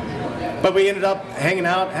 But we ended up hanging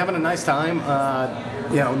out, having a nice time.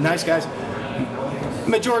 Nice guys.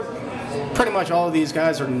 Pretty much all of these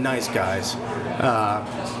guys are nice guys.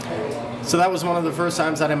 So that was one of the first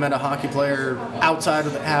times that I met a hockey player outside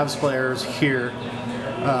of the Avs players here.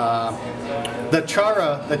 The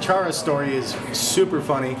Chara story is super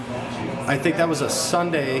funny. I think that was a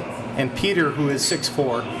Sunday, and Peter, who is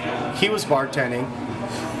 6'4", he was bartending,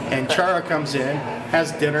 and Chara comes in,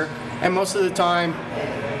 has dinner, and most of the time,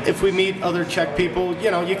 if we meet other Czech people,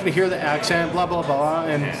 you can hear the accent, blah, blah, blah,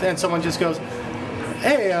 and someone just goes,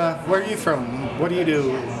 "Hey, where are you from? What do you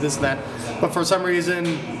do?" This and that. But for some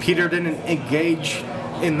reason, Peter didn't engage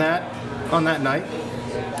in that on that night.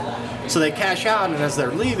 So they cash out, and as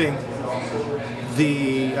they're leaving,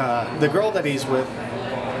 the girl that he's with,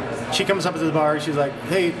 she comes up to the bar. She's like,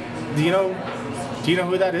 "Hey, do you know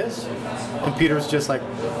who that is?" And Peter's just like,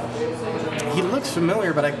 "He looks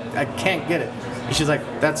familiar, but I can't get it." And she's like,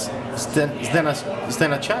 "That's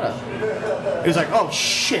Zdena Chara." He was like, "Oh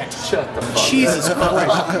shit! Shut the fuck Jesus up. Christ!" Oh my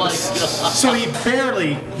God. So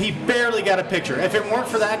he barely got a picture. If it weren't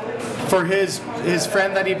for that, for his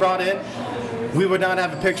friend that he brought in, we would not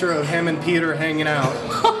have a picture of him and Peter hanging out.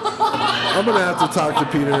 I'm gonna have to talk to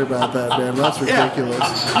Peter about that, man. That's ridiculous.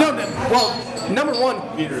 Yeah. Well, number one,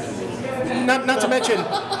 Peter. Not to mention,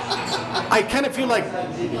 I kind of feel like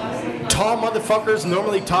tall motherfuckers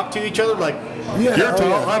normally talk to each other like, "You're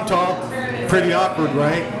tall, I'm tall." Pretty awkward,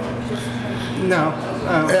 right? No.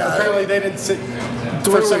 Apparently they didn't sit.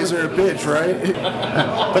 Doorways are a bitch, right?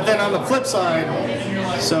 But then on the flip side,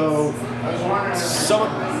 so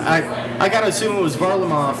I gotta assume it was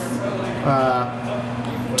Varlamov.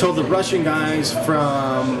 told the Russian guys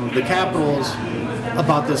from the Capitals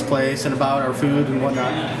about this place and about our food and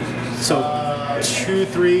whatnot. So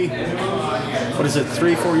 3,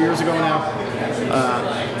 4 years ago now.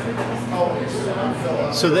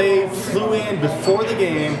 So they flew in before the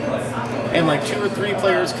game, and like 2 or 3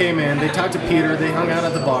 players came in. They talked to Peter. They hung out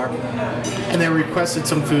at the bar, and they requested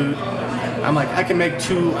some food. I'm like, I can make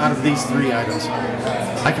 2 out of these 3 items.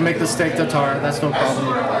 I can make the steak tartare. That's no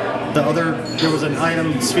problem. There was an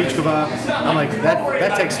item, speech kebab. I'm like,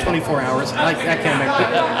 that takes 24 hours. I can't make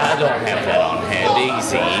that. I don't have that on hand.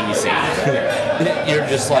 Easy. You're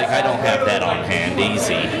just like, I don't have that on hand.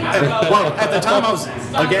 Easy. Well, at the time I was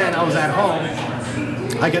at home.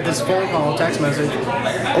 I get this phone call, text message.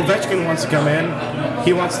 Ovechkin wants to come in.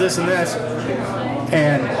 He wants this and this.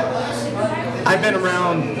 And I've been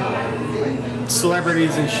around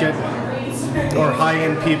celebrities and shit, or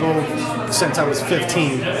high-end people, since I was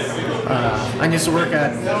 15. I used to work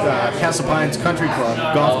at Castle Pines Country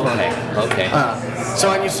Club, golf club. Okay. So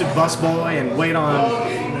I used to busboy and wait on,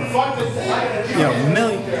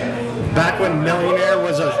 back when millionaire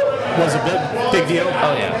was a big deal.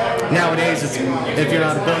 Oh yeah. Nowadays, it's if you're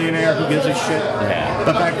not a billionaire, who gives a shit? Yeah.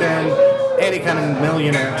 But back then, any kind of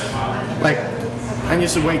millionaire, like I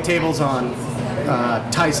used to wait tables on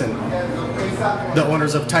Tyson, the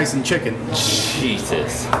owners of Tyson Chicken.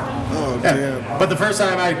 Jesus. Oh, damn. But the first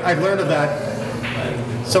time I learned of that,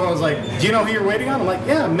 someone was like, "Do you know who you're waiting on?" I'm like,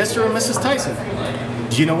 "Yeah, Mr. and Mrs. Tyson."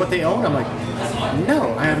 "Do you know what they own?" I'm like,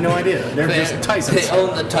 "No, I have no idea. They're just Tysons." They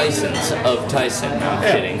own the Tysons of Tyson. No, I'm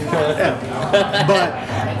kidding. Yeah.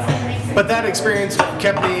 But that experience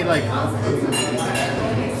kept me like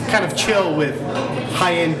kind of chill with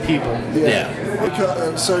high-end people. Yeah.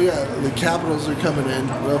 So the Capitals are coming in.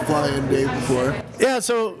 They'll fly in day before. Yeah,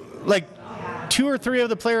 so like 2 or 3 of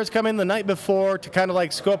the players come in the night before to kind of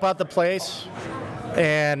like scope out the place,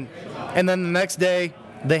 and then the next day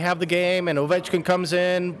they have the game, and Ovechkin comes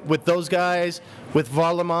in with those guys, with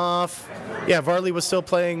Varlamov. Yeah, Varley was still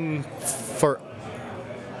playing for,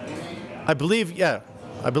 I believe he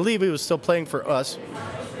was still playing for us.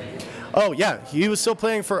 Oh yeah, he was still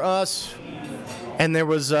playing for us, and there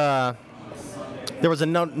was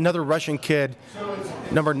another Russian kid,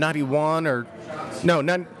 number 91 or no,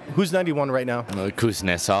 who's 91 right now?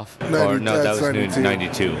 Kuznetsov. 90, Or no, that was 92.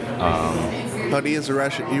 92. But he is a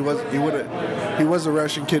Russian. He was a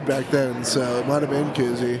Russian kid back then, so it might have been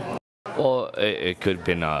Kuzi. Well, it could have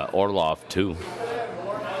been Orlov too.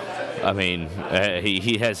 I mean,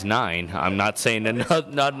 he has 9. I'm not saying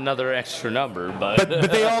not another extra number, but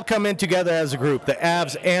But they all come in together as a group, the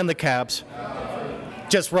Avs and the Caps.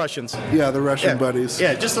 Just Russians. Yeah, the Russian buddies.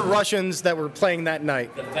 Yeah, just the Russians that were playing that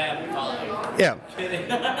night. Yeah.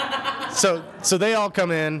 So they all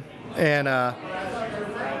come in, and I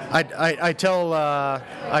tell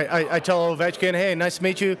Ovechkin, "Hey, nice to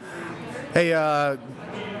meet you. Hey,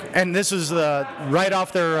 and this is right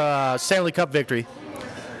off their Stanley Cup victory."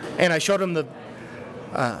 And I showed him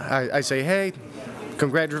I say, "Hey,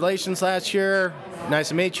 congratulations last year. Nice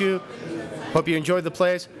to meet you. Hope you enjoyed the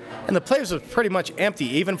place." And the place was pretty much empty,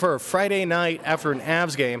 even for a Friday night after an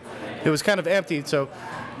Avs game. It was kind of empty, so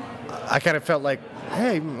I kind of felt like,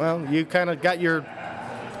 hey, well, you kind of got your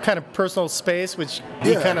kind of personal space, which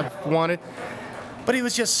he kind of wanted. But he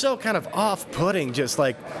was just so kind of off-putting, just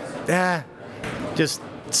like, just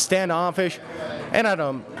standoffish. And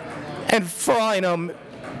and for all I know,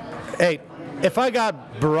 hey, if I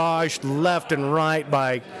got barraged left and right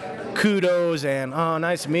by kudos and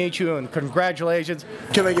nice to meet you and congratulations.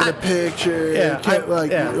 Can I get a picture? Yeah,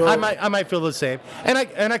 I I might feel the same. And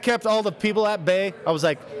I kept all the people at bay. I was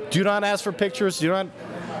like, do not ask for pictures. Do not,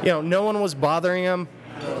 no one was bothering him.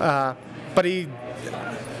 But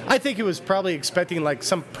I think he was probably expecting like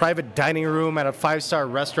some private dining room at a 5-star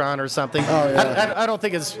restaurant or something. Oh, yeah. I don't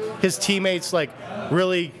think his teammates like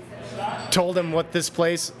really told him what this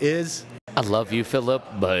place is. I love you, Philip,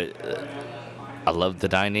 but I love the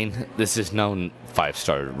dining. This is no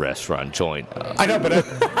 5-star restaurant joint. I know, but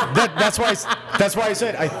that's why I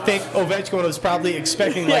said I think Ovechkin was probably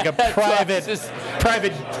expecting like a private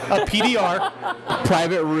PDR,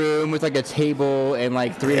 Private room with like a table and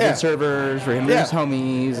like 3 different servers for him and his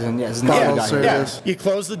homies, and it's not Bottle a guy. service. You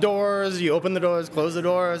close the doors, you open the doors, close the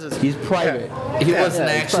doors. He's private. He wasn't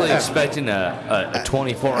Yeah, actually yeah. expecting a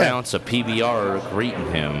 24 ounce of PBR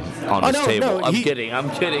greeting him on his no, table. no, I'm he- kidding.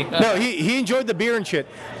 No, he enjoyed the beer and shit.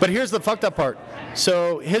 But here's the fucked up part.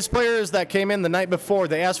 So his players that came in the night before,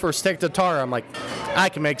 they asked for steak tartare. I'm like, I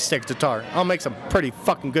can make steak tartare. I'll make some pretty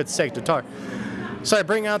fucking good steak tartare. So I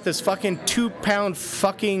bring out this fucking 2-pound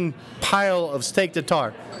fucking pile of steak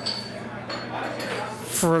tartare.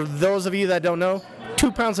 For those of you that don't know,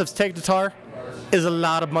 2 pounds of steak tartare is a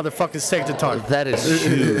lot of motherfucking steak tartare. That is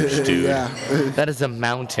huge, dude. Yeah. That is a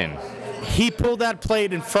mountain. He pulled that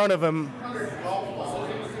plate in front of him,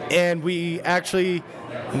 and we actually,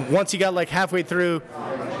 once he got like halfway through,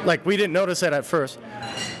 like we didn't notice it at first.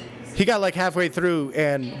 He got like halfway through,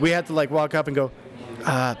 and we had to like walk up and go,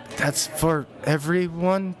 that's for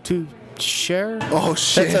everyone to share? Oh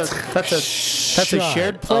shit! That's a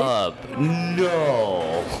shared plate?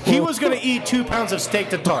 No. He was going to eat 2 pounds of steak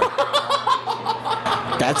tartare.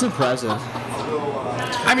 That's impressive.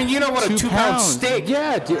 I mean, you know what a 2 pound steak.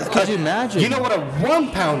 Yeah, dude, could you imagine? You know what a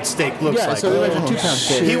 1 pound steak looks Yeah, like. so imagine 2 pound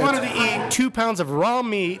steak. He wanted to eat 2 pounds of raw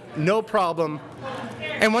meat, no problem.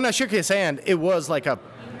 And when I shook his hand, it was like a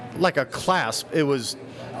clasp. It was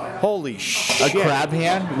holy A shit. crab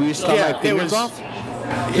hand? We used to cut Yeah, my fingers it was. off?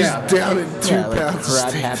 Yeah. Down in 2 Yeah, like pounds. crab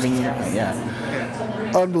steak. having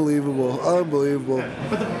yeah. Unbelievable.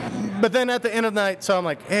 But then at the end of the night, so I'm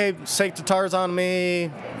like, hey, steak tartare's on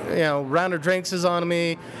me. You know, round of drinks is on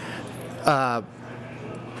me.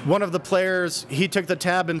 One of the players, he took the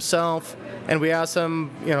tab himself, and we asked him,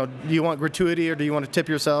 you know, do you want gratuity or do you want to tip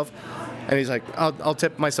yourself? And he's like, I'll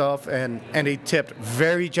tip myself, and he tipped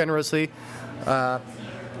very generously. But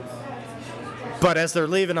as they're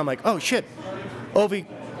leaving, I'm like, oh shit, Ovi,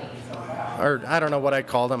 or I don't know what I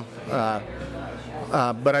called him,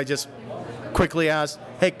 but I just quickly asked,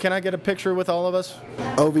 hey, can I get a picture with all of us?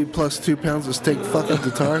 Ovi plus 2 pounds of steak fucking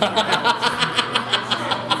tartare.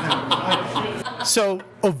 So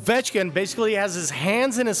Ovechkin basically has his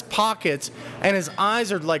hands in his pockets and his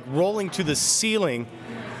eyes are like rolling to the ceiling.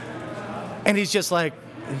 And he's just like,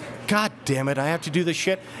 God damn it, I have to do this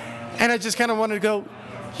shit. And I just kind of wanted to go,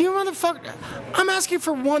 you motherfucker, I'm asking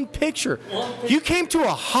for one picture. You came to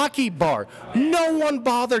a hockey bar. No one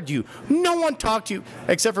bothered you. No one talked to you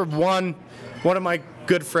except for one of my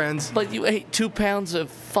good friends. But you ate 2 pounds of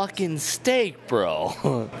fucking steak,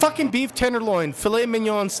 bro. Fucking beef tenderloin, filet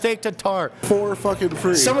mignon, steak tartare. 4 fucking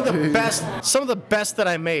free. Some of the best that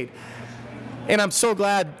I made. And I'm so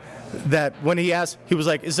glad that when he asked, he was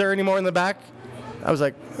like, is there any more in the back? I was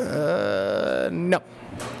like, no.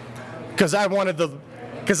 Because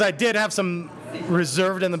I did have some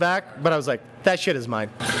reserved in the back, but I was like, that shit is mine.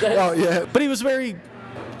 Oh yeah. But he was very,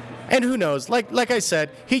 and who knows, like I said,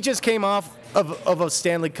 he just came off of a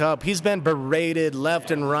Stanley Cup. He's been berated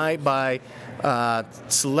left and right by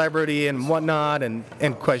celebrity and whatnot and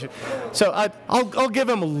question. So I'll give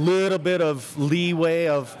him a little bit of leeway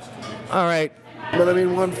of, all right. But I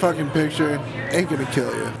mean, one fucking picture ain't gonna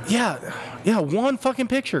kill you. Yeah, one fucking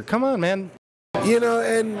picture. Come on, man. You know,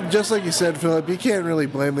 and just like you said, Philip, you can't really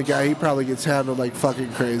blame the guy. He probably gets handled like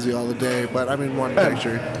fucking crazy all the day. But I mean, one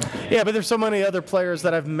picture. Yeah, but there's so many other players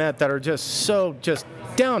that I've met that are just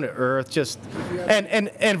down to earth. And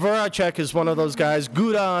Voracek is one of those guys.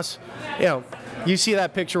 Gudas, you know, you see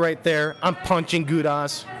that picture right there. I'm punching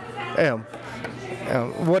Gudas.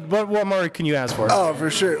 What more can you ask for? Oh, for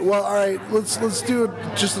sure. Well, all right. Let's do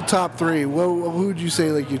just the top 3. Who would you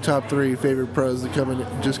say like your top 3 favorite pros that come in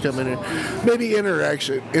here? Maybe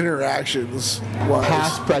interactions wise.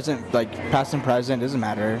 Past, and present, doesn't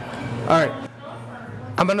matter. All right.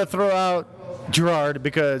 I'm gonna throw out Gerard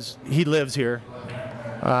because he lives here.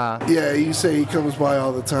 Yeah, you say he comes by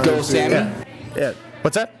all the time. Go too. Sammy. Yeah.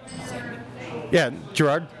 What's that? Yeah,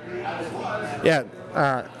 Gerard. Yeah.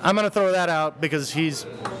 I'm going to throw that out because he's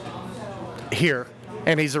here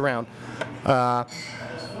and he's around.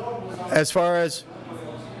 As far as,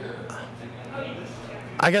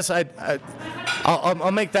 I guess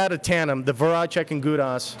I'll make that a tandem. The Voracek and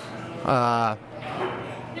Gudas.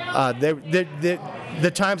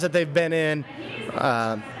 The times that they've been in,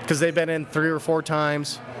 because they've been in 3 or 4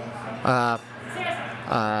 times. Like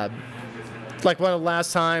one of the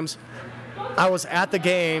last times, I was at the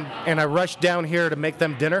game and I rushed down here to make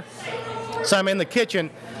them dinner. So I'm in the kitchen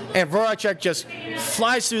and Voracek just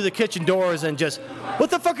flies through the kitchen doors and just, what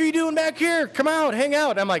the fuck are you doing back here? Come out, hang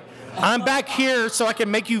out. I'm like, I'm back here so I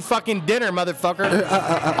can make you fucking dinner, motherfucker.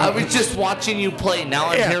 I was just watching you play. Now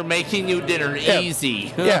I'm here making you dinner.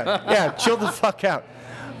 Easy. Yeah, chill the fuck out.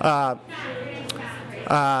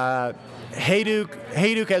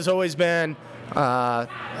 Hayduk has always been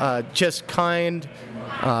just kind,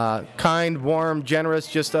 warm, generous,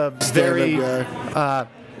 just a very,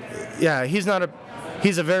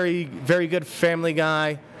 he's a very, very good family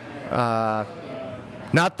guy.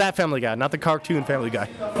 Not that family guy, not the cartoon family guy.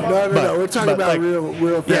 No, we're talking about like,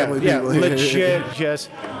 real family people. Legit, just,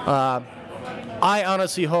 I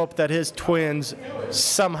honestly hope that his twins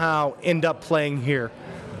somehow end up playing here.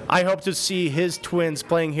 I hope to see his Twins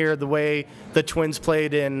playing here the way the Twins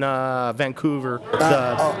played in Vancouver,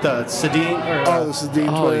 the Sedin. The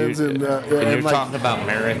Sedin twins, and you're talking about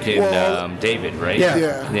Merrick and David, right?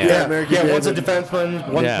 Yeah. Merrick and one's a David.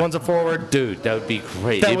 defenseman, one's a forward. Dude, that would be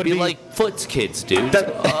great. That It'd would be be- like Foot's kids, dude.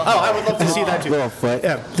 I would love to see that too. Littlefoot.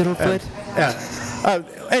 Yeah. Littlefoot. Yeah.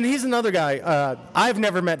 And he's another guy. I've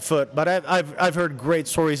never met Foot, but I've heard great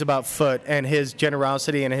stories about Foot and his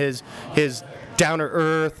generosity and his down to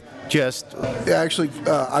earth. Actually,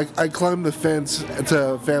 I climbed the fence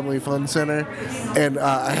to Family Fun Center, and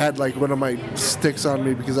I had like one of my sticks on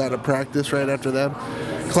me because I had a practice right after them.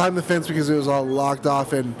 Climbed the fence because it was all locked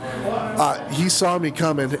off, and he saw me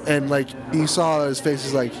coming, and like he saw his face.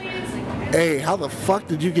 He's like, "Hey, how the fuck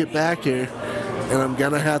did you get back here?" And I'm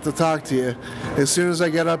gonna have to talk to you. As soon as I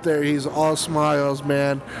get up there, he's all smiles,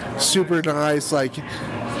 man, super nice, like.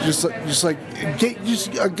 Just a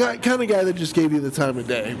kind of guy that just gave you the time of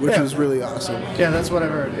day, which is really awesome. Yeah, that's what I've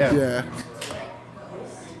heard. Yeah.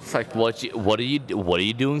 It's like, what are you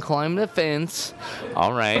doing climbing the fence?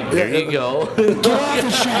 All right, here you go. Get off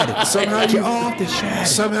the shed.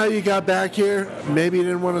 Somehow you got back here. Maybe you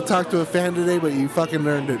didn't want to talk to a fan today, but you fucking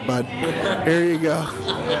earned it, bud. Here you go.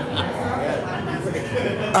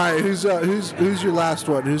 All right, who's your last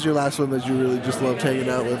one? Who's your last one that you really just loved hanging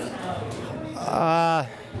out with?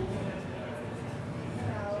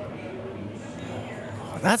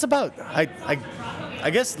 That's about. I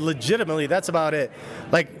guess legitimately that's about it.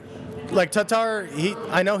 Like Tatar,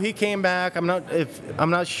 I know he came back. I'm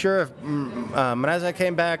not sure if Mrazek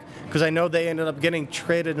came back because I know they ended up getting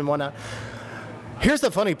traded and whatnot. Here's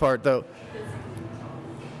the funny part though.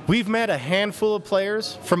 We've met a handful of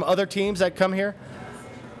players from other teams that come here.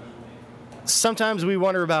 Sometimes we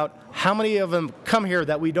wonder about how many of them come here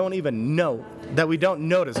that we don't even know, that we don't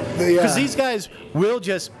notice. Because these guys will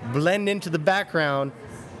just blend into the background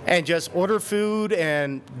and just order food,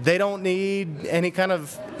 and they don't need any kind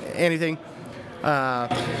of anything.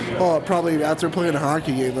 Probably after playing a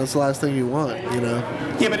hockey game, that's the last thing you want, you know?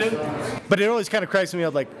 Yeah, but it always kind of cracks me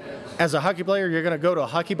up, like, as a hockey player, you're going to go to a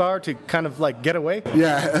hockey bar to kind of, like, get away?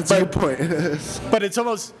 Yeah, that's a good point. But it's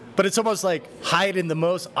almost like hide in the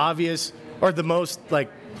most obvious, or the most, like,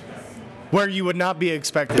 where you would not be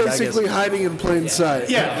expected, Basically I guess. hiding in plain sight.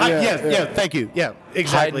 Yeah, thank you. Yeah,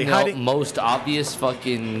 exactly. Hiding most obvious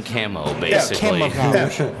fucking camo, basically.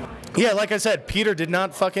 Yeah, like I said, Peter did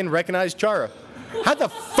not fucking recognize Chara. How the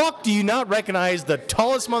fuck do you not recognize the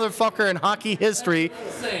tallest motherfucker in hockey history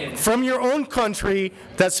from your own country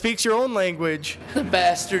that speaks your own language? The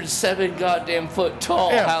bastard's 7 goddamn foot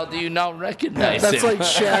tall. Yeah. How do you not recognize That's him? like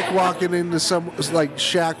Shaq walking into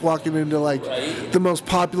the most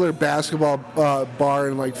popular basketball bar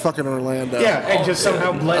in like fucking Orlando. Yeah, and just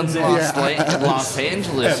somehow blends in. Los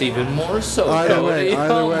Angeles, even more so. Either way,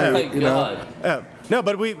 Oh my you know. God. No,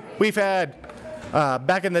 but we've had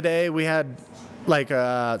back in the day we had like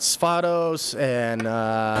Svatos and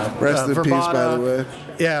Rest in peace, by the way.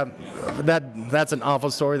 Yeah, that's an awful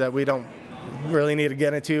story that we don't really need to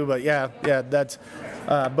get into. But yeah, that's.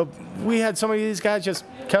 But we had some of these guys just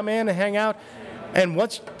come in and hang out, and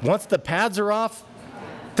once the pads are off,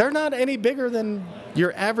 they're not any bigger than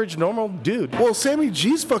your average normal dude. Well, Sammy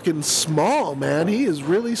G's fucking small, man. He is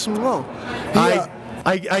really small.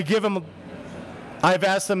 I give him. I've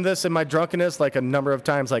asked him this in my drunkenness like a number of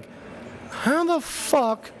times, like, how the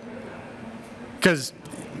fuck? Because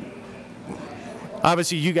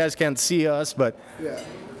obviously you guys can't see us, but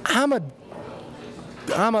I'm a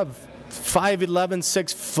 5'11",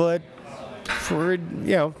 6 foot, for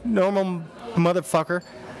normal motherfucker.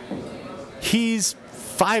 He's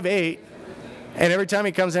 5'8", and every time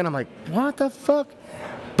he comes in, I'm like, what the fuck?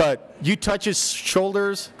 But you touch his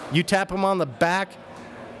shoulders, you tap him on the back.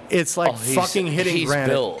 It's like fucking hitting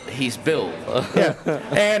granite. He's built. Yeah,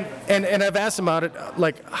 and I've asked him about it.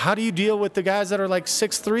 Like, how do you deal with the guys that are like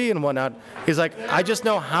 6'3" and whatnot? He's like, I just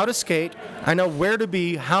know how to skate. I know where to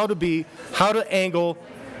be, how to angle.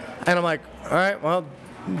 And I'm like, all right, well,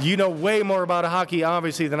 you know way more about hockey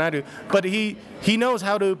obviously than I do. But he knows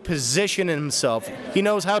how to position himself. He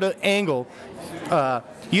knows how to angle.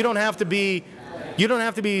 You don't have to be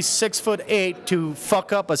 6'8" to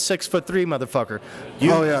fuck up a 6'3" motherfucker.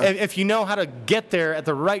 If you know how to get there at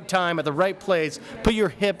the right time, at the right place, put your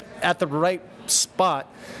hip at the right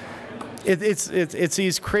spot, it's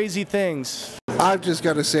these crazy things. I've just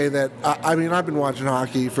got to say that I mean I've been watching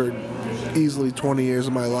hockey for easily 20 years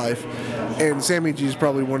of my life, and Sammy G is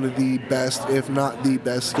probably one of the best, if not the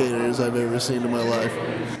best skaters I've ever seen in my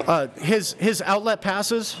life. His outlet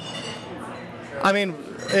passes. I mean,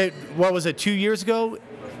 what was it? 2 years ago,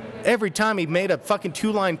 every time he made a fucking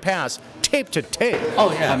 2-line pass, tape to tape.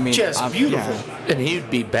 Oh yeah, I mean, Just beautiful. yeah. and he'd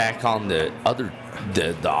be back on the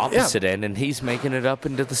opposite end, and he's making it up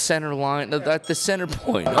into the center line at the center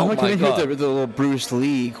point. I'm Oh like my gonna god! hear the little Bruce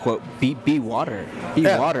Lee quote, be water. Be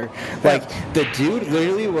Yeah. water. Like, the dude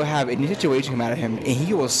literally will have any situation come out of him, and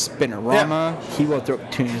he will spin a rama, he will throw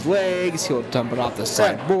it between his legs, he will dump it off the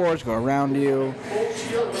side boards, go around you.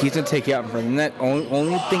 He's gonna take you out in front of the net.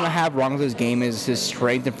 Only thing I have wrong with his game is his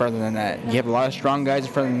strength in front of the net. You have a lot of strong guys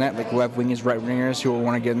in front of the net, like left wingers, right wingers, who will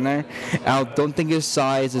want to get in there. And I don't think his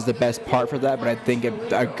size is the best part for that, but I think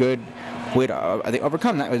a good way to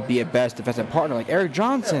overcome that would be a best defensive partner like Eric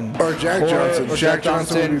Johnson Or Jack Johnson. Jack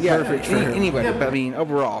Johnson would be perfect for him. Anyway, but I mean,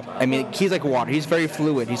 overall, I mean, he's like water. He's very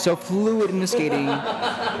fluid. He's so fluid in the skating.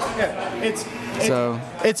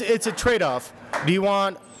 It's a trade-off. Do you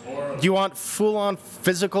want full-on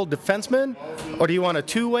physical defenseman, or do you want a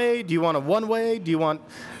two-way? Do you want a one-way? Do you want,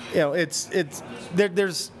 there's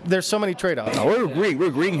so many trade-offs. No, we're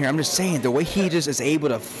agreeing here. I'm just saying the way he just is able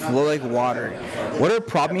to flow like water. Whatever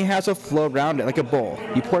problem he has, he'll flow around it like a bowl.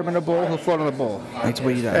 You pour him in a bowl, he'll float on the bowl. That's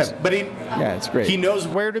what he does. But It's great. he knows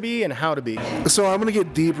where to be and how to be. So I'm gonna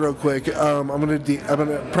get deep real quick. I'm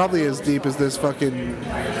gonna probably as deep as this fucking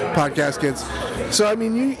podcast gets. So I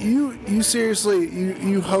mean, you seriously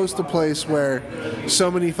you host a place where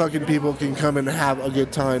so many fucking people can come and have a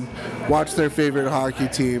good time, watch their favorite hockey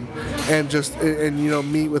team, and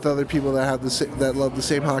meet with other people that have that love the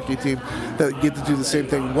same hockey team, that get to do the same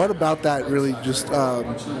thing. What about that really just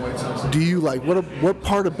do you like? What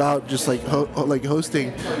part about just like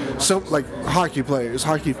hosting some like hockey players,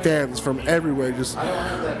 hockey fans from everywhere? Just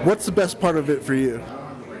what's the best part of it for you?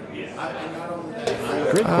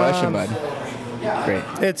 Great question, bud. Great.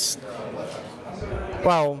 It's,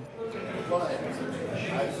 well,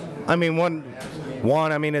 I mean, one.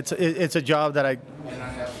 I mean, it's a job that I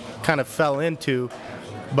kind of fell into,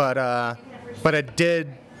 but I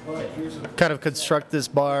did kind of construct this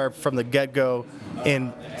bar from the get-go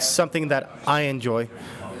in something that I enjoy: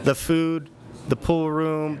 the food, the pool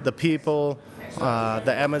room, the people,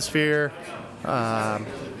 the atmosphere.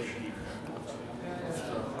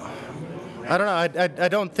 I don't know. I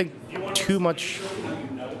don't think too much,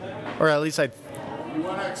 or at least I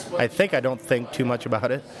think I don't think too much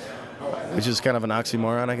about it, which is kind of an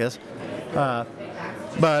oxymoron, I guess.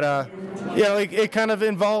 But it kind of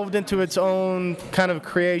evolved into its own kind of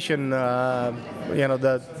creation. The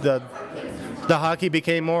hockey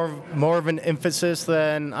became more of an emphasis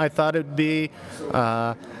than I thought it'd be.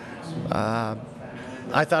 I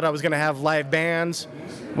thought I was going to have live bands.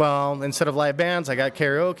 Well, instead of live bands, I got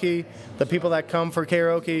karaoke. The people that come for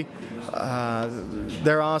karaoke,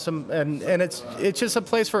 they're awesome, and it's just a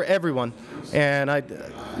place for everyone. And I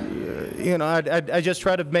just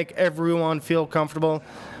try to make everyone feel comfortable,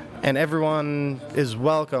 and everyone is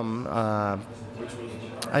welcome. I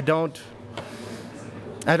don't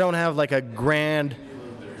have like a grand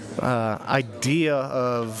idea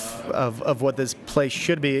of what this place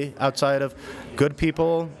should be outside of good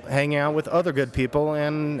people hanging out with other good people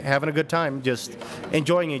and having a good time, just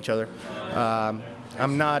enjoying each other.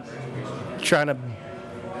 I'm not trying to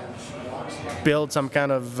build some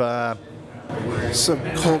kind of Some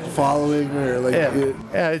cult following or like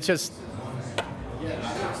it's just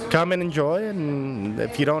come and enjoy, and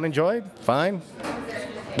if you don't enjoy, fine.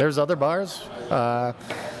 There's other bars. I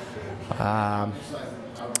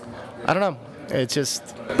don't know. It's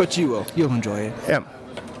just. But you'll enjoy it.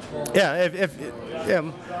 Yeah.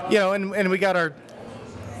 And we got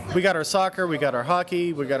our soccer, we got our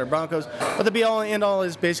hockey, we got our Broncos. But the be all and end all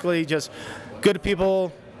is basically just good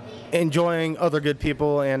people enjoying other good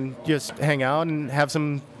people and just hang out and have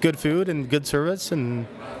some good food and good service, and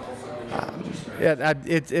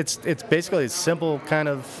it's basically a simple kind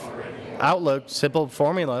of outlook, simple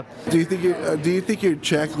formula. Do you think your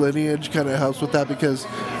Czech lineage kind of helps with that? Because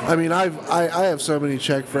I mean, I have so many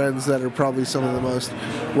Czech friends that are probably some of the most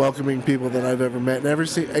welcoming people that I've ever met, and every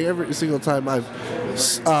single time I've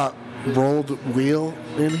rolled wheel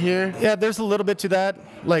in here. Yeah, there's a little bit to that.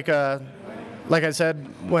 Like I said,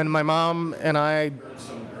 when my mom and I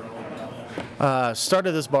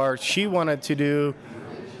started this bar, she wanted to do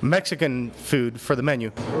Mexican food for the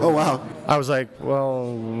menu. Oh, wow. I was like,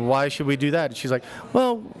 well, why should we do that? She's like,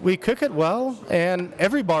 well, we cook it well, and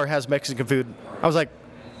every bar has Mexican food. I was like,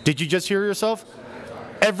 did you just hear yourself?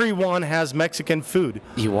 Everyone has Mexican food.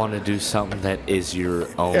 You want to do something that is your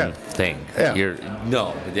own thing. Yeah.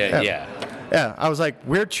 Yeah. I was like,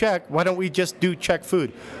 we're Czech. Why don't we just do Czech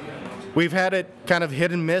food? We've had it kind of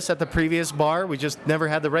hit and miss at the previous bar. We just never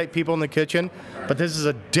had the right people in the kitchen. But this is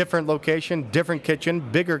a different location, different kitchen,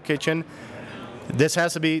 bigger kitchen.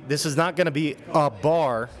 This is not going to be a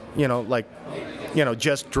bar,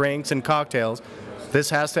 just drinks and cocktails. This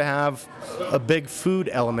has to have a big food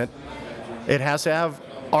element. It has to have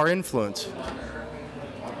our influence.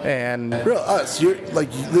 And Real us, you're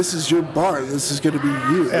like, this is your bar. This is going to be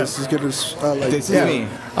you. This is going to This is me.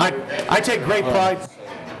 I take great pride.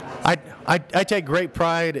 I take great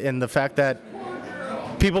pride in the fact that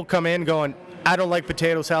people come in going, I don't like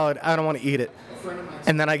potato salad. I don't want to eat it.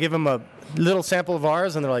 And then I give them a little sample of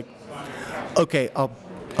ours, and they're like, okay,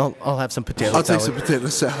 I'll have some potato I'll salad. take some potato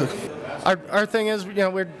salad. Our thing is,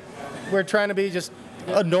 we're trying to be just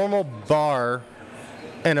a normal bar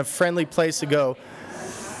and a friendly place to go.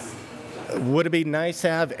 Would it be nice to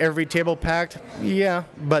have every table packed? Yeah,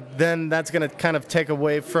 but then that's going to kind of take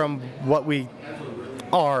away from what we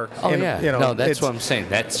are. Oh yeah, no, that's it's- what I'm saying.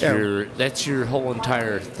 That's your whole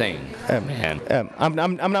entire thing, man.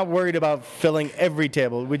 I'm not worried about filling every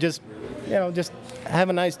table. We just have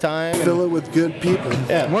a nice time. and- Fill it with good people.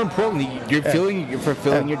 yeah. More importantly, you're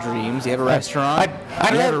fulfilling your dreams. You have a restaurant.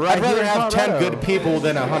 I'd You have a rather, right I'd here rather in have 10 Colorado. good people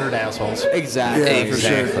than 100 assholes. Exactly. Yeah, for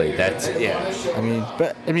sure. Exactly. That's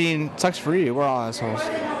I mean, sucks for you. We're all assholes.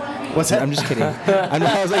 What's that? I'm just kidding.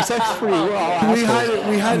 I was like, sucks for you. We're all assholes.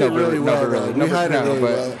 We hide it really well. really. We hide it really but-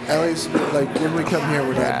 well. At least, like, when we come here,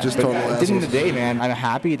 we're not just but total at the end of assholes. the day, man, I'm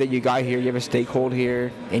happy that you got here. You have a stakehold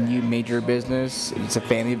here, and you made your business. It's a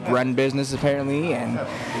family-run business, apparently, and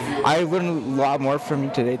I learned a lot more from you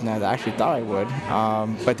today than I actually thought I would.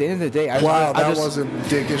 But at the end of the day, Wow, that just, wasn't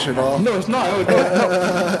dickish at all. No, it's not. No.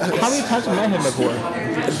 How many times have I met him before?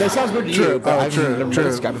 That sounds weird to True. you, but I've True, never met true.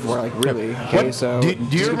 this guy before. Like, really? Okay, What? so do you it's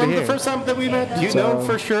good to remember the hear. first time that we met? Do you know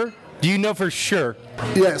for sure? Do you know for sure?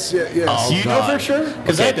 Yes, yes. Do you know for sure?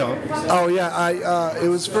 Because I don't. Oh yeah, it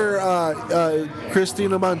was for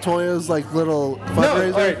Christina Montoya's like little No,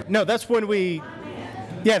 fundraiser. all right. No, that's when we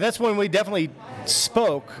definitely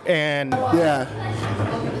spoke. And Yeah.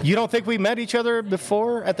 you don't think we met each other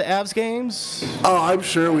before at the Avs games? Oh, I'm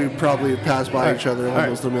sure we probably passed by each other right.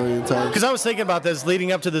 almost a million times. Because I was thinking about this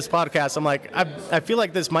leading up to this podcast. I'm like, I feel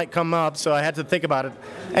like this might come up, so I had to think about it.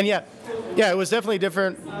 And yeah, it was definitely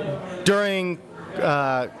different during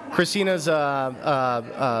Christina's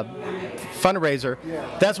fundraiser.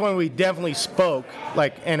 That's when we definitely spoke,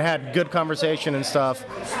 like, and had good conversation and stuff.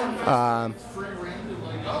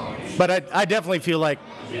 But I definitely feel like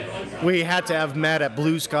we had to have met at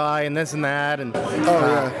Blue Sky and this and that, and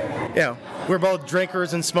we're both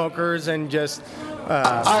drinkers and smokers and just.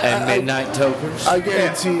 and midnight tokers. I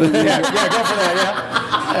guarantee you. Go for that.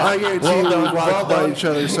 Yeah. I guarantee Well you done, we walked well by done. each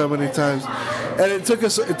other so many times, and it took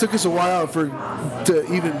us a while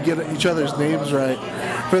to even get each other's names right.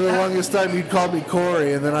 For the longest time, you'd call me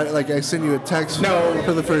Corey, and then I send you a text No.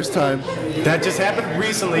 for the first time. That just happened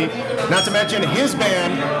recently. Not to mention his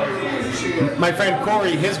band, my friend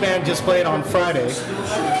Corey, his band just played on Friday.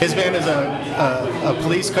 His band is a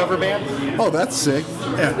police cover band. Oh, that's sick.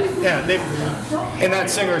 Yeah. And that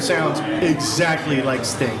singer sounds exactly like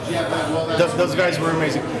Sting. Those guys were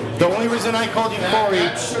amazing. The only reason I called you Corey,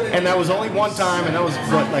 and that was only one time, and that was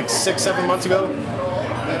like 6-7 months ago.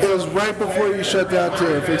 It was right before you shut down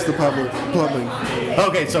to fix the plumbing.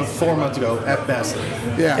 Okay, so 4 months ago at best.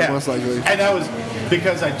 Yeah, most likely. And that was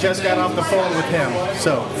because I just got off the phone with him.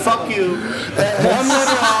 So fuck you. One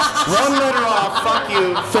letter off. Fuck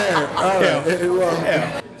you. Fair. All right.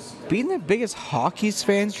 Yeah. Being the biggest Hockey's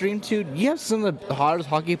fans dream too, you have some of the hottest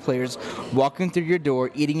hockey players walking through your door,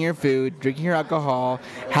 eating your food, drinking your alcohol,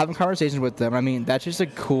 having conversations with them. I mean, that's just a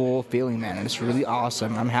cool feeling, man. And it's really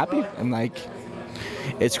awesome. I'm happy. I'm like,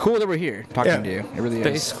 it's cool that we're here talking to you. It really is.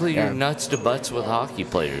 Basically, you're nuts to butts with hockey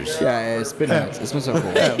players. Yeah, it's been nuts. It's been so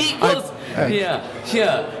cool. He goes, yeah.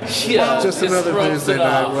 Just another rubs Thursday it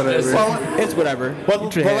night, off. whatever. Just- Well, It's whatever. Well,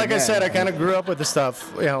 Eat your well, head, like I man. said, I kind of grew up with the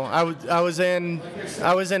stuff. You know, I was in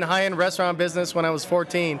high-end restaurant business when I was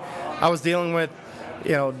 14. I was dealing with,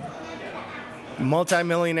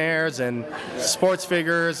 multimillionaires and sports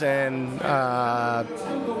figures, and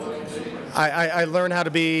I learned how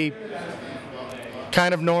to be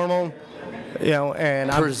kind of normal, and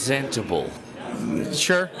I'm presentable.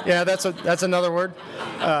 sure. Yeah, that's another word.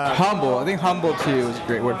 Humble. I think humble too is a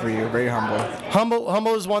great word for you. Very humble.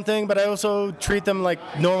 Humble is one thing, but I also treat them like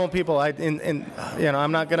normal people.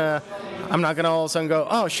 I'm not gonna all of a sudden go,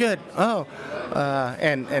 oh shit, and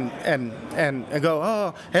go,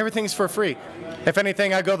 oh, everything's for free. If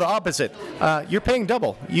anything, I go the opposite. You're paying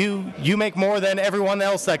double. You make more than everyone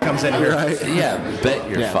else that comes in here. Right. Yeah, bet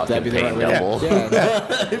you're Yeah, fucking that'd be the paying right way. double.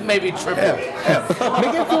 Yeah. Maybe triple.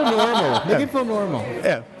 Make it feel normal. Make it feel normal.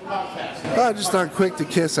 Yeah. Just not quick to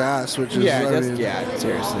kiss ass, which is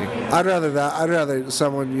seriously. I'd rather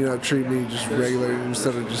someone treat me just regular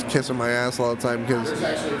instead of just kissing my ass all the time because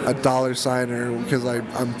a $sign or because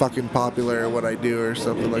I'm fucking popular at what I do or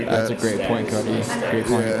something like that. That's a great point, Cody. Great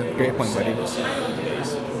point. Yeah. Great point, buddy.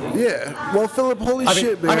 Yeah. Well, Philip, holy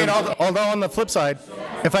shit, man. I mean, although on the flip side,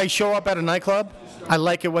 if I show up at a nightclub, I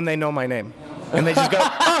like it when they know my name. And they just go,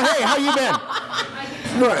 oh, hey, how you been?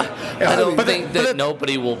 Right. I don't think that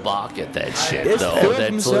nobody will balk at that shit, though,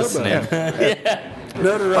 that's listening. Yeah.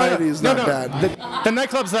 Notoriety is not bad. The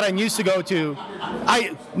nightclubs that I used to go to, all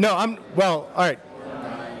right.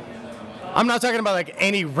 I'm not talking about like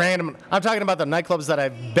any random, I'm talking about the nightclubs that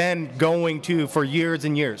I've been going to for years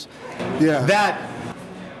and years. Yeah. That,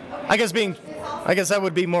 I guess I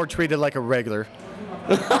would be more treated like a regular.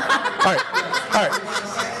 All right.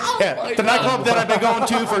 Yeah, the nightclub that I've been going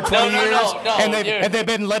to for 20 years, and they've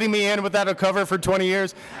been letting me in without a cover for 20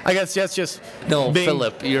 years. I guess that's just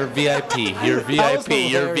Philip, you're VIP. You're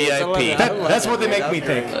VIP. You're VIP. That's what they make me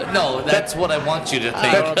think. No, that's what I want you to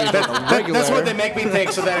think. That's what they make me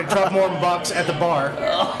think, so that I drop more bucks at the bar.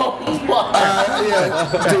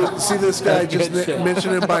 Dude, see this guy just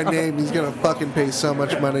mention him by name. He's gonna fucking pay so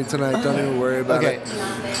much money tonight. Don't even worry about it.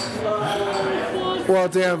 Well,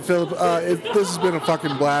 damn, Philip, this has been a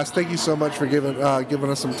fucking blast. Thank you so much for giving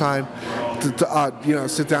us some time to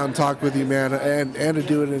sit down and talk with you, man, and to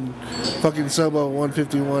do it in fucking Sobo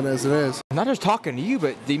 151 as it is. I'm not just talking to you,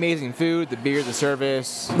 but the amazing food, the beer, the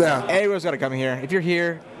service. Yeah. Everyone's got to come here. If you're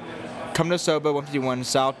here, come to Sobo 151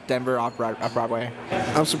 South Denver off Broadway.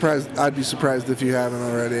 I'd be surprised if you haven't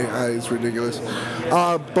already. It's ridiculous.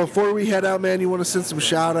 Before we head out, man, you want to send some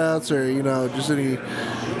shout outs or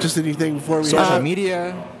just anything before we social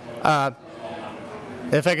media?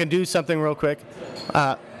 If I can do something real quick.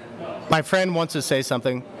 My friend wants to say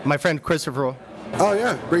something. My friend Christopher. Oh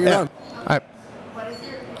yeah, bring it on. All right.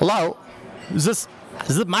 Hello. Is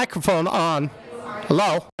the microphone on?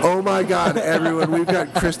 Hello. Oh my God, everyone! We've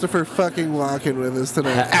got Christopher fucking Walken with us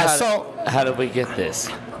tonight. How did we get this?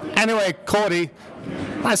 Anyway, Cody,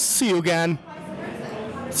 nice to see you again.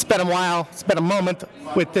 It's been a while. It's been a moment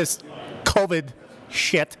with this COVID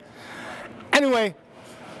shit. Anyway,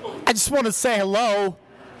 I just want to say hello.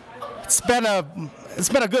 It's been a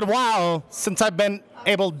good while since I've been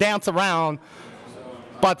able to dance around,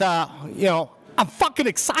 but I'm fucking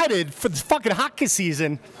excited for this fucking hockey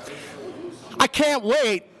season. I can't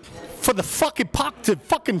wait for the fucking puck to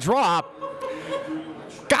fucking drop.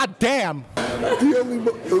 God damn. Do you need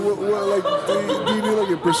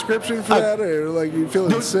like a prescription for that, or like you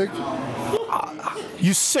feeling sick?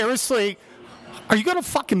 You seriously? Are you gonna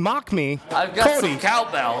fucking mock me? I've got Cody, some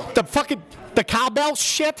cowbell. The cowbell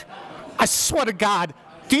shit? I swear to God.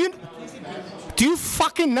 Do you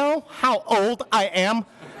fucking know how old I am?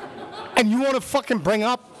 And you wanna fucking bring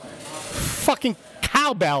up fucking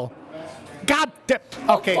cowbell? God damn.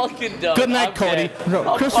 Okay. Good night, Cody.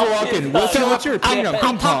 No, Christopher Walken. What's your opinion on ping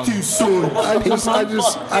pong? I'll talk to you soon. I just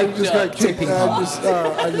got kicked.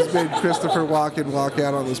 I just made Christopher Walken walk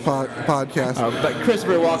out on this podcast. But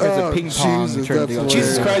Christopher Walken's a ping pong.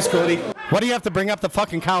 Jesus Christ, Cody. Why do you have to bring up the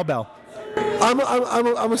fucking cowbell? I'm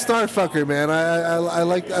a star fucker, man. I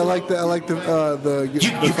like the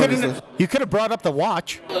You could have brought up the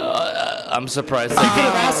watch. I'm surprised. You could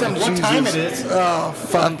have asked him what time it is. Oh,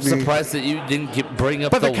 fuck I'm surprised that you didn't bring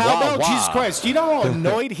up But the wah cowbell, wah. Jesus Christ! Do you know how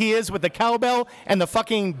annoyed he is with the cowbell and the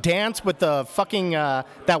fucking dance with the fucking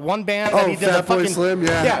that one band that he did? Fat the Boy fucking, Slim,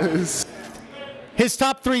 yeah. His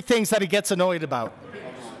top 3 things that he gets annoyed about.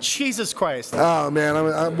 Jesus Christ! Oh man, I'm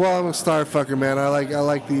a star fucker, man. I like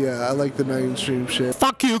the mainstream shit.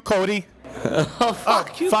 Fuck you, Cody.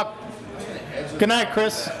 Fuck you. Fuck. Good night,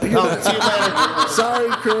 Chris. See you later.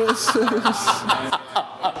 Sorry, Chris.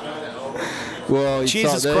 Well,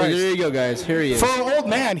 Jesus there Christ. you go, guys. Here he is. For an old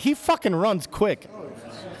man, he fucking runs quick.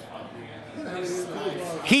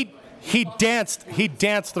 He danced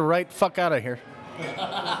the right fuck out of here.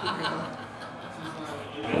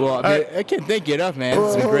 Well, I can't thank you enough, man.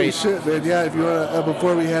 It's been Holy great. shit, man. Yeah, if you want to,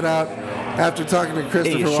 before we head out, after talking to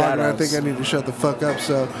Christopher Walken, I think I need to shut the fuck up.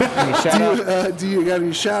 So, do you got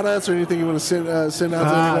any shout outs or anything you want to send out to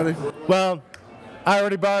anybody? Well, I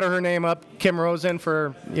already brought her name up, Kim Rosen,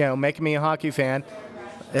 for making me a hockey fan.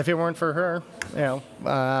 If it weren't for her,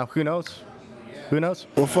 who knows? Who knows?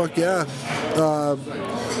 Well, fuck yeah.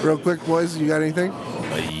 Real quick, boys, you got anything?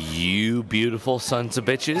 You beautiful sons of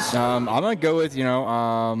bitches. I'm gonna go with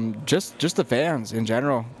just the fans in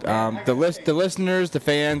general. The listeners, the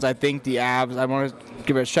fans. I think the Avs. I want to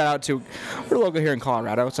give a shout out to we're local here in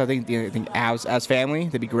Colorado, so I think Avs as family,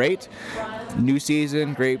 they'd be great. New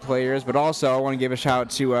season, great players, but also I want to give a shout out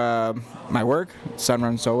to my work,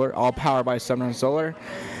 Sunrun Solar, all powered by Sunrun Solar.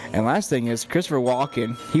 And last thing is Christopher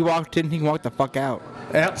Walken. He walked in, he walked the fuck out.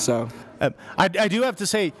 Yeah. So I do have to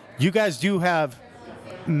say, you guys do have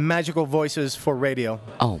magical voices for radio.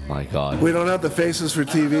 Oh my God. We don't have the faces for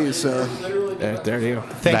TV, so there you go.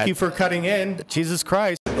 Thank you for cutting in. Jesus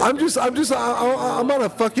Christ. I'm on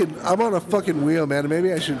a fucking wheel, man.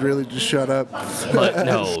 Maybe I should really just shut up. But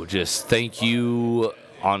no, just thank you,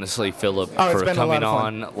 honestly, Philip, Oh, it's for been a coming lot of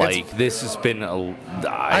fun. on. Like, this has been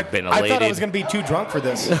I've been I elated. thought I was going to be too drunk for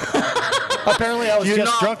this. Apparently, I was You're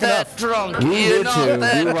just not drunk that enough. drunk. We You're did not too.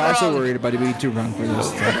 that We were also drunk. worried about it being too drunk for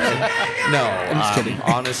this. No, I'm just kidding.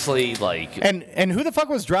 Honestly, like, And who the fuck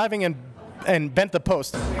was driving and bent the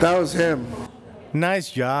post? That was him. Nice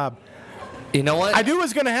job. you know what? I knew it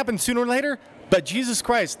was going to happen sooner or later, but Jesus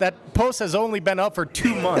Christ, that post has only been up for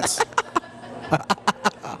 2 months.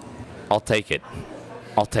 I'll take it.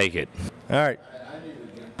 I'll take it. All right.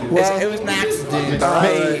 Well, It was an accident.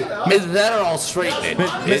 Is that or I'll straighten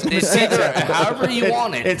it? It's either however you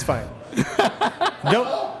want it. It's fine.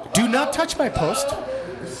 No, do not touch my post.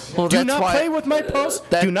 Well, Do that's not why- play with my post.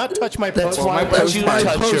 that- Do not touch my post. Why would you my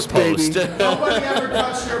touch your post, baby. post? Nobody ever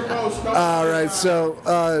touched your post. all right.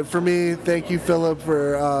 So for me, thank you, Philip,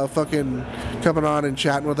 for fucking coming on and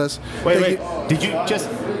chatting with us. Wait. Thank you- Did you just?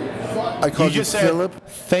 I You called you, just said Philip.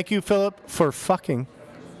 thank you, Philip, for fucking.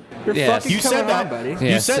 You're Yes. fucking You said coming that. on, buddy.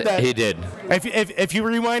 You Yes, said that. he did. If you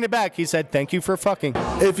rewind it back, he said thank you for fucking.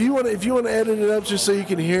 If you want to edit it up just so you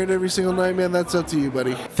can hear it every single night, man, that's up to you,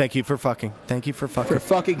 buddy. Thank you for fucking. Thank you for fucking. For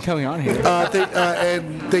fucking coming on here.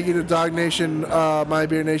 And thank you to Dog Nation, My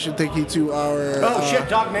Beer Nation. Thank you to our Oh shit,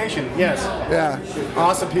 Dog Nation. Yes. yeah,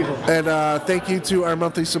 Awesome people. and thank you to our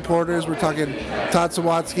monthly supporters. We're talking Todd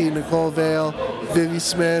Sawatsky, Nicole Vale, Vivi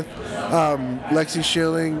Smith, Lexi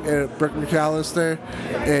Schilling, and Brooke McAllister,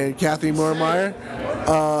 and Kathy Moormeyer.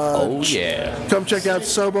 Oh, yeah. Come check out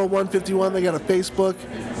Sobo 151. They got a Facebook.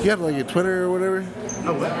 You got like a Twitter or whatever?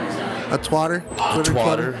 A twatter? Twitter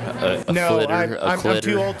Twatter, a No, flitter, a I'm clitter.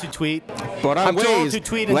 too old to tweet. But on I'm too old Waze, to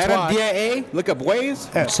tweet and Atlanta twat. DIA, look up Waze,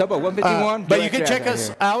 Subo 151. But you can check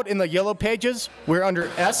us out in the yellow pages. We're under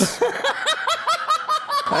S.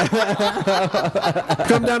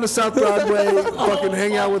 Come down to South Broadway, fucking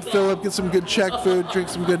hang out with Philip, get some good Czech food, drink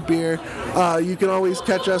some good beer. You can always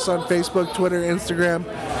catch us on Facebook, Twitter, Instagram.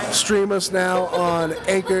 Stream us now on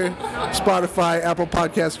Anchor, Spotify, Apple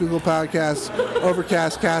Podcasts, Google Podcasts,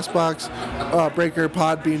 Overcast, Castbox, Breaker,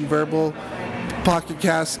 Podbean, Verbal, Pocket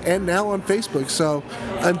Casts, and now on Facebook. So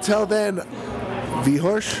until then,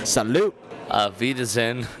 Vihorsh, Salute.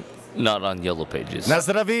 Wiedersehen, not on yellow pages. Na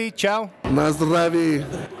zdraví, ciao. Nazdravi.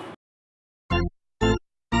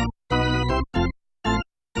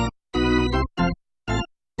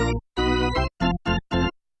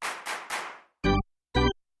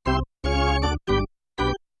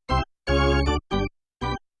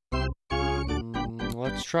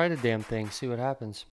 Let's try the damn thing, see what happens.